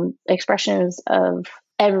and expressions of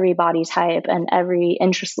every body type and every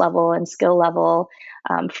interest level and skill level.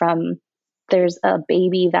 From there's a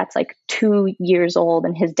baby that's like 2 years old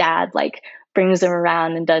and his dad like brings him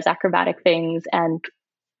around and does acrobatic things, and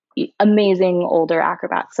amazing older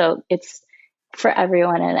acrobats. So it's for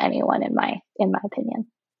everyone and anyone, in my opinion.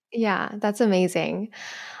 Yeah, that's amazing.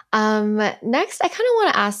 Next, I kind of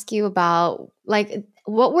want to ask you about like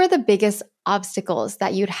what were the biggest obstacles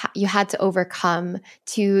that you had to overcome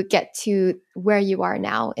to get to where you are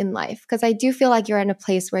now in life? Because I do feel like you're in a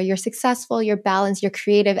place where you're successful, you're balanced, you're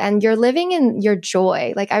creative, and you're living in your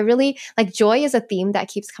joy. Like I really like joy is a theme that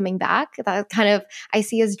keeps coming back. That kind of I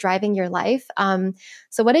see as driving your life.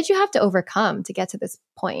 So what did you have to overcome to get to this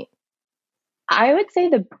point? I would say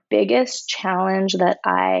the biggest challenge that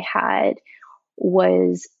I had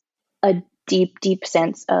was a deep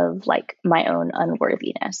sense of like my own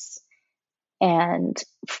unworthiness. And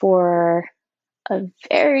for a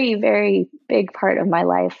very, very big part of my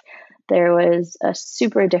life, there was a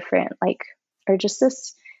super different, like, or just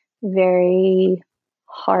this very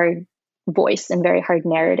hard voice and very hard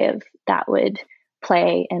narrative that would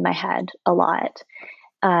play in my head a lot.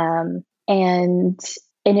 And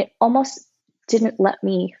it almost didn't let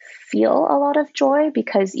me feel a lot of joy,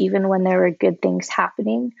 because even when there were good things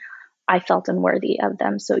happening, I felt unworthy of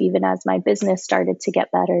them. So even as my business started to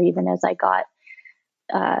get better, even as I got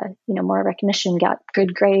more recognition, got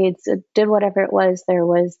good grades, did whatever it was, there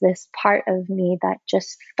was this part of me that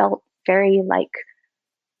just felt very like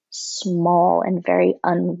small and very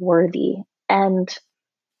unworthy. And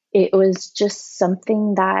it was just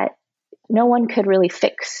something that no one could really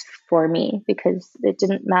fix for me, because it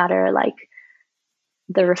didn't matter like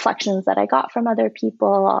the reflections that I got from other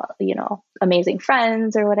people, amazing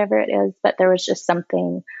friends or whatever it is. But there was just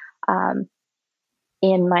something um,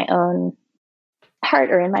 in my own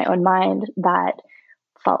heart or in my own mind that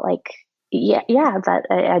felt like, yeah, that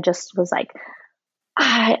I just was like,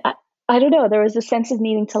 I don't know. There was a sense of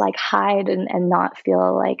needing to like hide and not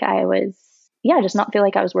feel like I was, just not feel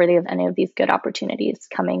like I was worthy of any of these good opportunities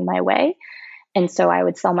coming my way. And so I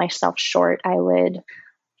would sell myself short. I would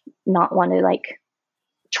not want to like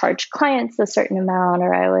charge clients a certain amount,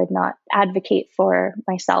 or I would not advocate for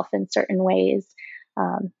myself in certain ways.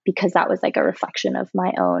 because that was like a reflection of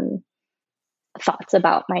my own thoughts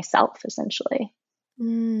about myself, essentially.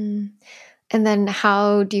 Mm. And then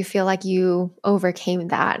how do you feel like you overcame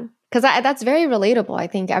that? Because that's very relatable. I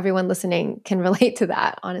think everyone listening can relate to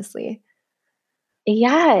that, honestly.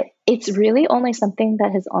 Yeah, it's really only something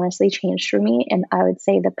that has honestly changed for me. And I would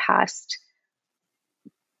say the past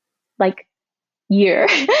like year,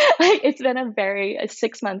 like it's been a very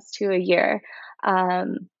 6 months to a year.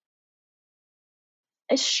 Um,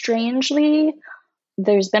 Strangely,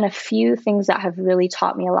 there's been a few things that have really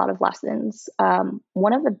taught me a lot of lessons.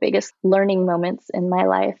 One of the biggest learning moments in my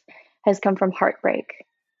life has come from heartbreak.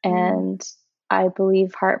 Mm. And I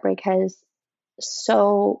believe heartbreak has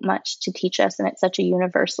so much to teach us, and it's such a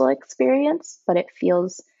universal experience, but it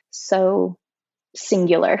feels so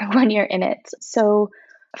singular when you're in it. So,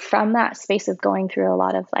 from that space of going through a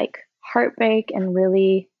lot of like heartbreak and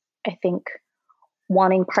really, I think,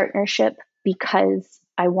 wanting partnership because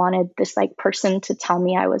I wanted this like person to tell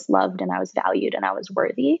me I was loved and I was valued and I was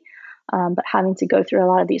worthy. But having to go through a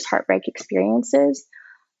lot of these heartbreak experiences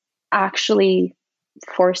actually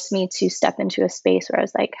forced me to step into a space where I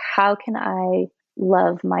was like, how can I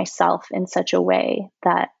love myself in such a way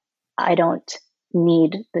that I don't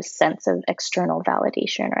need this sense of external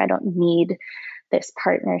validation, or I don't need this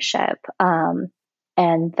partnership?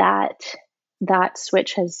 And that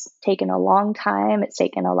switch has taken a long time. It's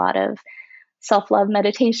taken a lot of self-love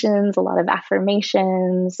meditations, a lot of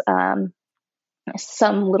affirmations,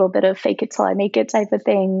 some little bit of fake it till I make it type of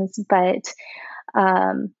things. But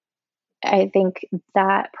um, I think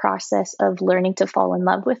that process of learning to fall in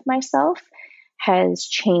love with myself has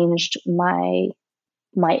changed my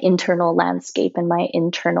internal landscape and my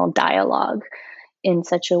internal dialogue in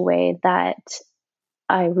such a way that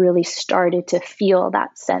I really started to feel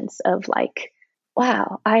that sense of like,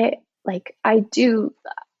 wow, I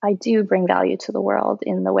do bring value to the world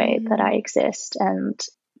in the way that I Mm. exist and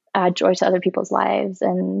add joy to other people's lives.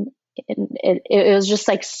 And it was just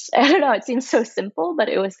like, I don't know, it seems so simple, but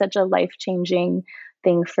it was such a life changing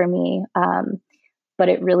thing for me. But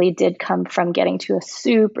it really did come from getting to a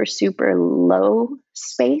super, super low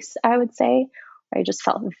space, I would say, where I just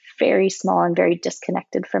felt very small and very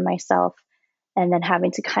disconnected from myself. And then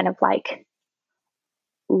having to kind of like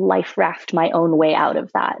life raft my own way out of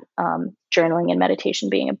that, journaling and meditation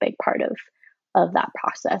being a big part of that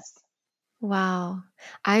process. Wow.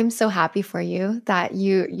 I'm so happy for you that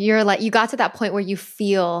you're like you got to that point where you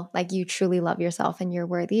feel like you truly love yourself and you're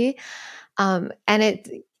worthy. And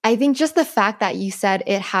I think just the fact that you said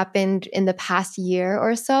it happened in the past year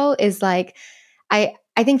or so is like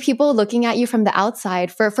I think people looking at you from the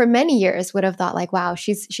outside for many years would have thought like, wow,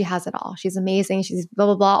 she has it all. She's amazing. She's blah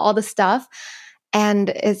blah blah, all the stuff. And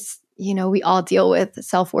it's, we all deal with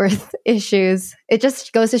self-worth issues. It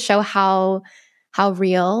just goes to show how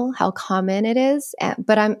real, how common it is.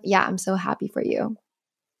 But I'm so happy for you.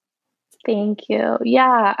 Thank you.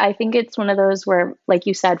 Yeah, I think it's one of those where, like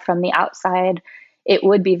you said, from the outside, it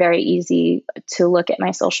would be very easy to look at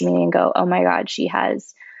my social media and go, oh my God, she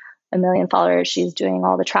has a million followers. She's doing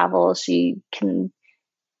all the travel. She can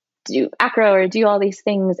do acro or do all these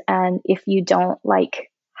things. And if you don't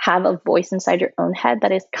like have a voice inside your own head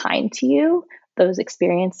that is kind to you, those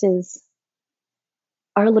experiences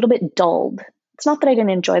are a little bit dulled. It's not that I didn't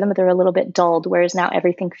enjoy them, but they're a little bit dulled. Whereas now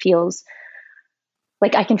everything feels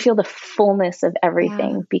like I can feel the fullness of Yeah.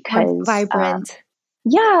 everything More because, vibrant.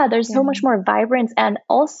 yeah, there's Yeah. so much more vibrance. And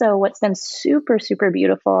also, what's been super, super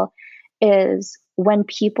beautiful is when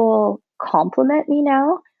people compliment me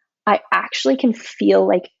now, I actually can feel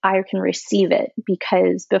like I can receive it,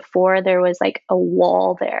 because before there was like a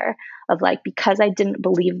wall there of like, because I didn't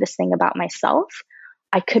believe this thing about myself,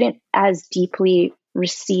 I couldn't as deeply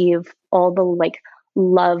receive all the like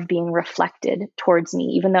love being reflected towards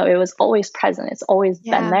me, even though it was always present. It's always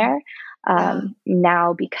been Yeah. there. Yeah.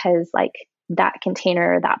 Now, because like that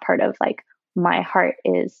container, that part of like my heart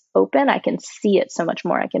is open, I can see it so much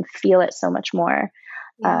more. I can feel it so much more.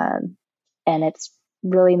 Yeah. Um, and it's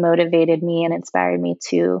really motivated me and inspired me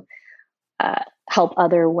to help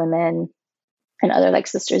other women and other like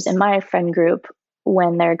sisters in my friend group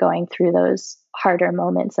when they're going through those harder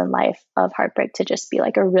moments in life of heartbreak, to just be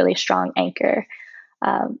like a really strong anchor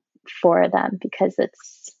um, for them, because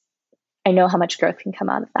I know how much growth can come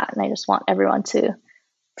out of that. And I just want everyone to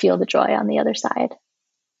feel the joy on the other side.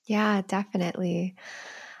 Yeah, definitely.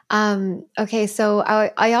 Okay, so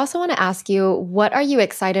I also want to ask you, what are you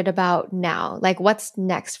excited about now? Like, what's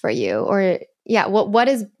next for you? Or yeah, what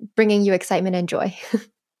is bringing you excitement and joy?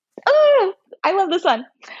 Oh, I love this one.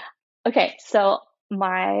 Okay, so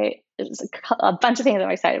there's a bunch of things I'm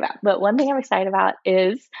excited about, but one thing I'm excited about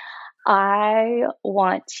is I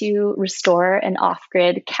want to restore an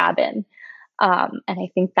off-grid cabin. And I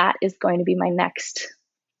think that is going to be my next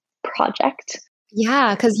project.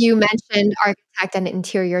 Yeah, because you mentioned architect and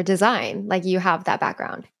interior design, like you have that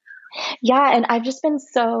background. Yeah, and I've just been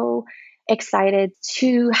so excited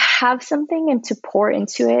to have something and to pour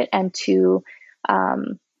into it and to,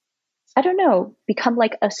 I don't know, become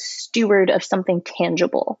like a steward of something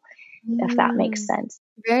tangible, if that makes Mm, sense.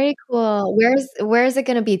 very cool. Where is it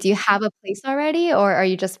gonna be? Do you have a place already, or are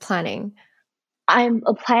you just planning? I'm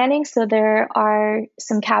planning, so there are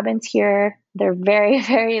some cabins here. They're very,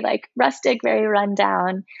 very like rustic, very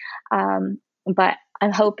rundown. But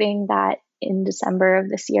I'm hoping that in December of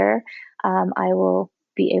this year, I will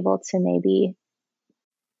be able to maybe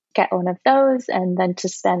get one of those and then to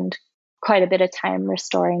spend quite a bit of time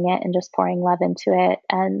restoring it and just pouring love into it.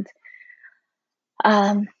 And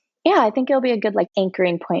um, yeah, I think it'll be a good like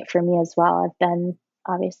anchoring point for me as well. I've been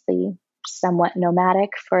obviously somewhat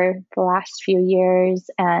nomadic for the last few years,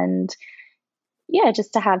 and yeah,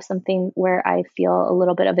 just to have something where I feel a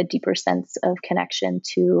little bit of a deeper sense of connection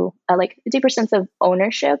to, like a deeper sense of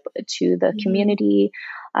ownership to the Mhm. community,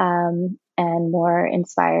 and more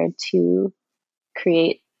inspired to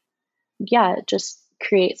create, yeah, just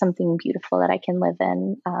create something beautiful that I can live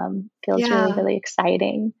in. Feels really, Yeah, really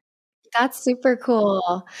exciting. that's super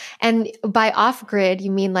cool. And by off grid,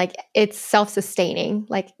 you mean like it's self-sustaining,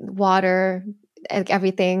 like water, like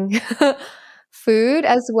everything, food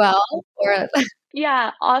as well, or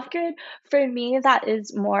Yeah, off grid for me, that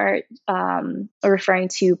is more referring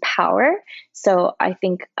to power. So I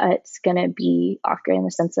think it's going to be off grid in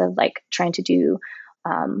the sense of like trying to do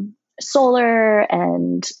solar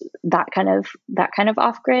and that kind of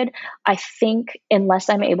off grid. I think unless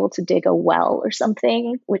I'm able to dig a well or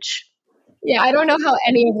something, which yeah, I don't know how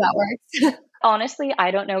any of that works. honestly I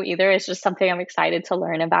don't know either. It's just something I'm excited to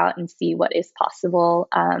learn about and see what is possible.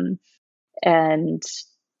 And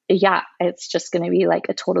yeah, it's just going to be like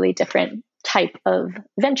a totally different type of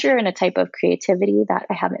venture and a type of creativity that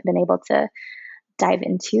I haven't been able to dive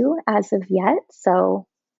into as of yet. So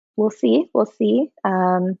we'll see. We'll see.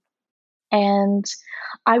 And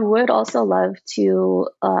I would also love to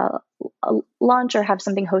launch or have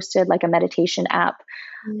something hosted like a meditation app.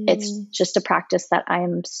 It's Mm, just a practice that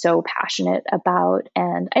I'm so passionate about.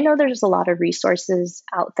 And I know there's a lot of resources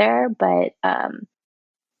out there, but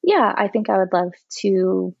yeah, I think I would love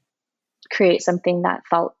to create something that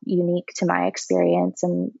felt unique to my experience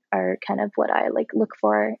and are kind of what I like look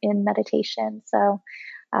for in meditation. So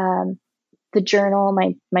um, the journal,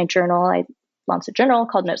 my journal, I launched a journal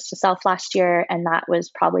called Notes to Self last year, and that was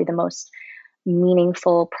probably the most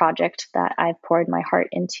meaningful project that I've poured my heart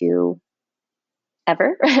into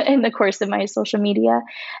ever in the course of my social media.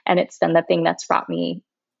 And it's been the thing that's brought me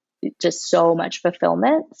just so much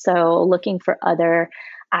fulfillment. So looking for other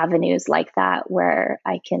avenues like that where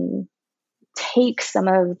I can take some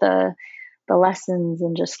of the lessons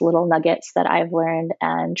and just little nuggets that I've learned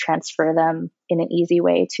and transfer them in an easy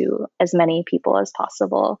way to as many people as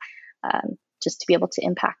possible, just to be able to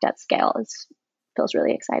impact at scale is feels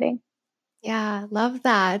really exciting. yeah, love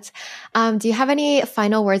that. Do you have any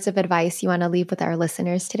final words of advice you want to leave with our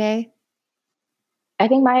listeners today? I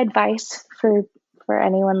think my advice for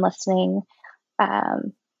anyone listening,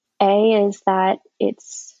 um, a is that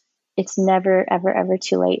it's never ever ever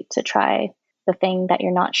too late to try the thing that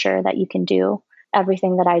you're not sure that you can do.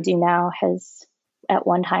 Everything that I do now has at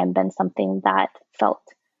one time been something that felt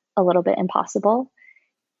a little bit impossible.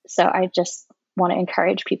 So I just want to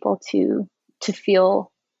encourage people to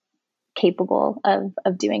feel capable of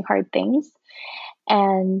doing hard things.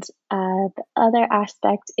 And the other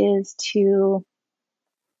aspect is to,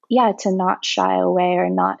 yeah, to not shy away or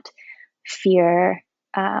not fear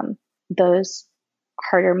those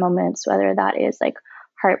harder moments, whether that is like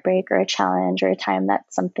heartbreak or a challenge or a time that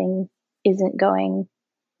something isn't going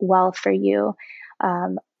well for you.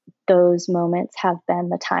 Um, those moments have been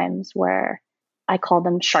the times where I call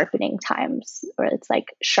them sharpening times, where it's like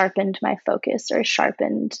sharpened my focus or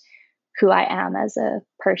sharpened who I am as a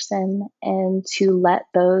person, and to let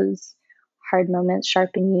those hard moments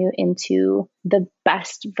sharpen you into the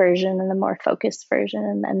best version and the more focused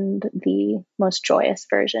version and the most joyous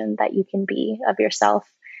version that you can be of yourself.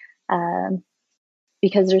 Um,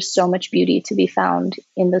 because there's so much beauty to be found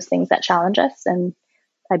in those things that challenge us. And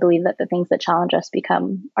I believe that the things that challenge us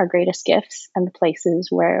become our greatest gifts and the places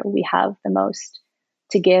where we have the most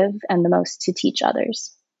to give and the most to teach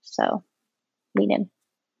others. So lean in.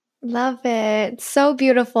 Love it. So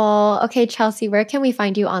beautiful. Okay, Chelsea, where can we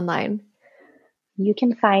find you online? You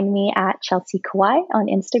can find me at Chelsea Kauai on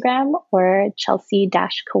Instagram or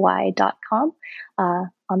chelsea-kauai.com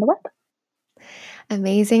on the web.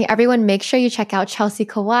 Amazing. Everyone, make sure you check out Chelsea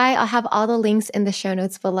Kauai. I'll have all the links in the show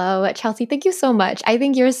notes below. Chelsea, thank you so much. I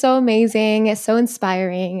think you're so amazing, so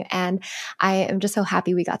inspiring, and I am just so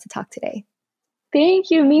happy we got to talk today. Thank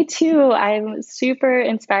you. Me too. I'm super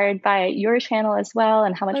inspired by your channel as well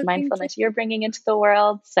and how much mindfulness you're bringing into the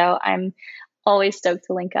world. So I'm always stoked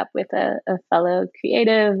to link up with a fellow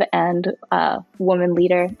creative and woman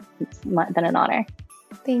leader. It's been an honor.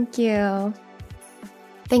 Thank you.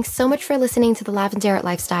 Thanks so much for listening to The Lavendaire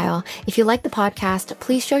Lifestyle. If you like the podcast,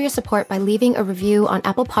 please show your support by leaving a review on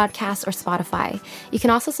Apple Podcasts or Spotify. You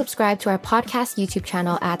can also subscribe to our podcast YouTube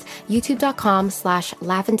channel at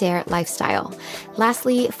youtube.com/Lavendaire Lifestyle.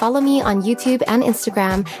 Lastly, follow me on YouTube and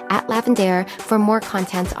Instagram at Lavendaire for more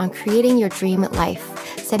content on creating your dream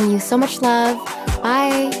life. Sending you so much love.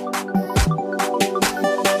 Bye.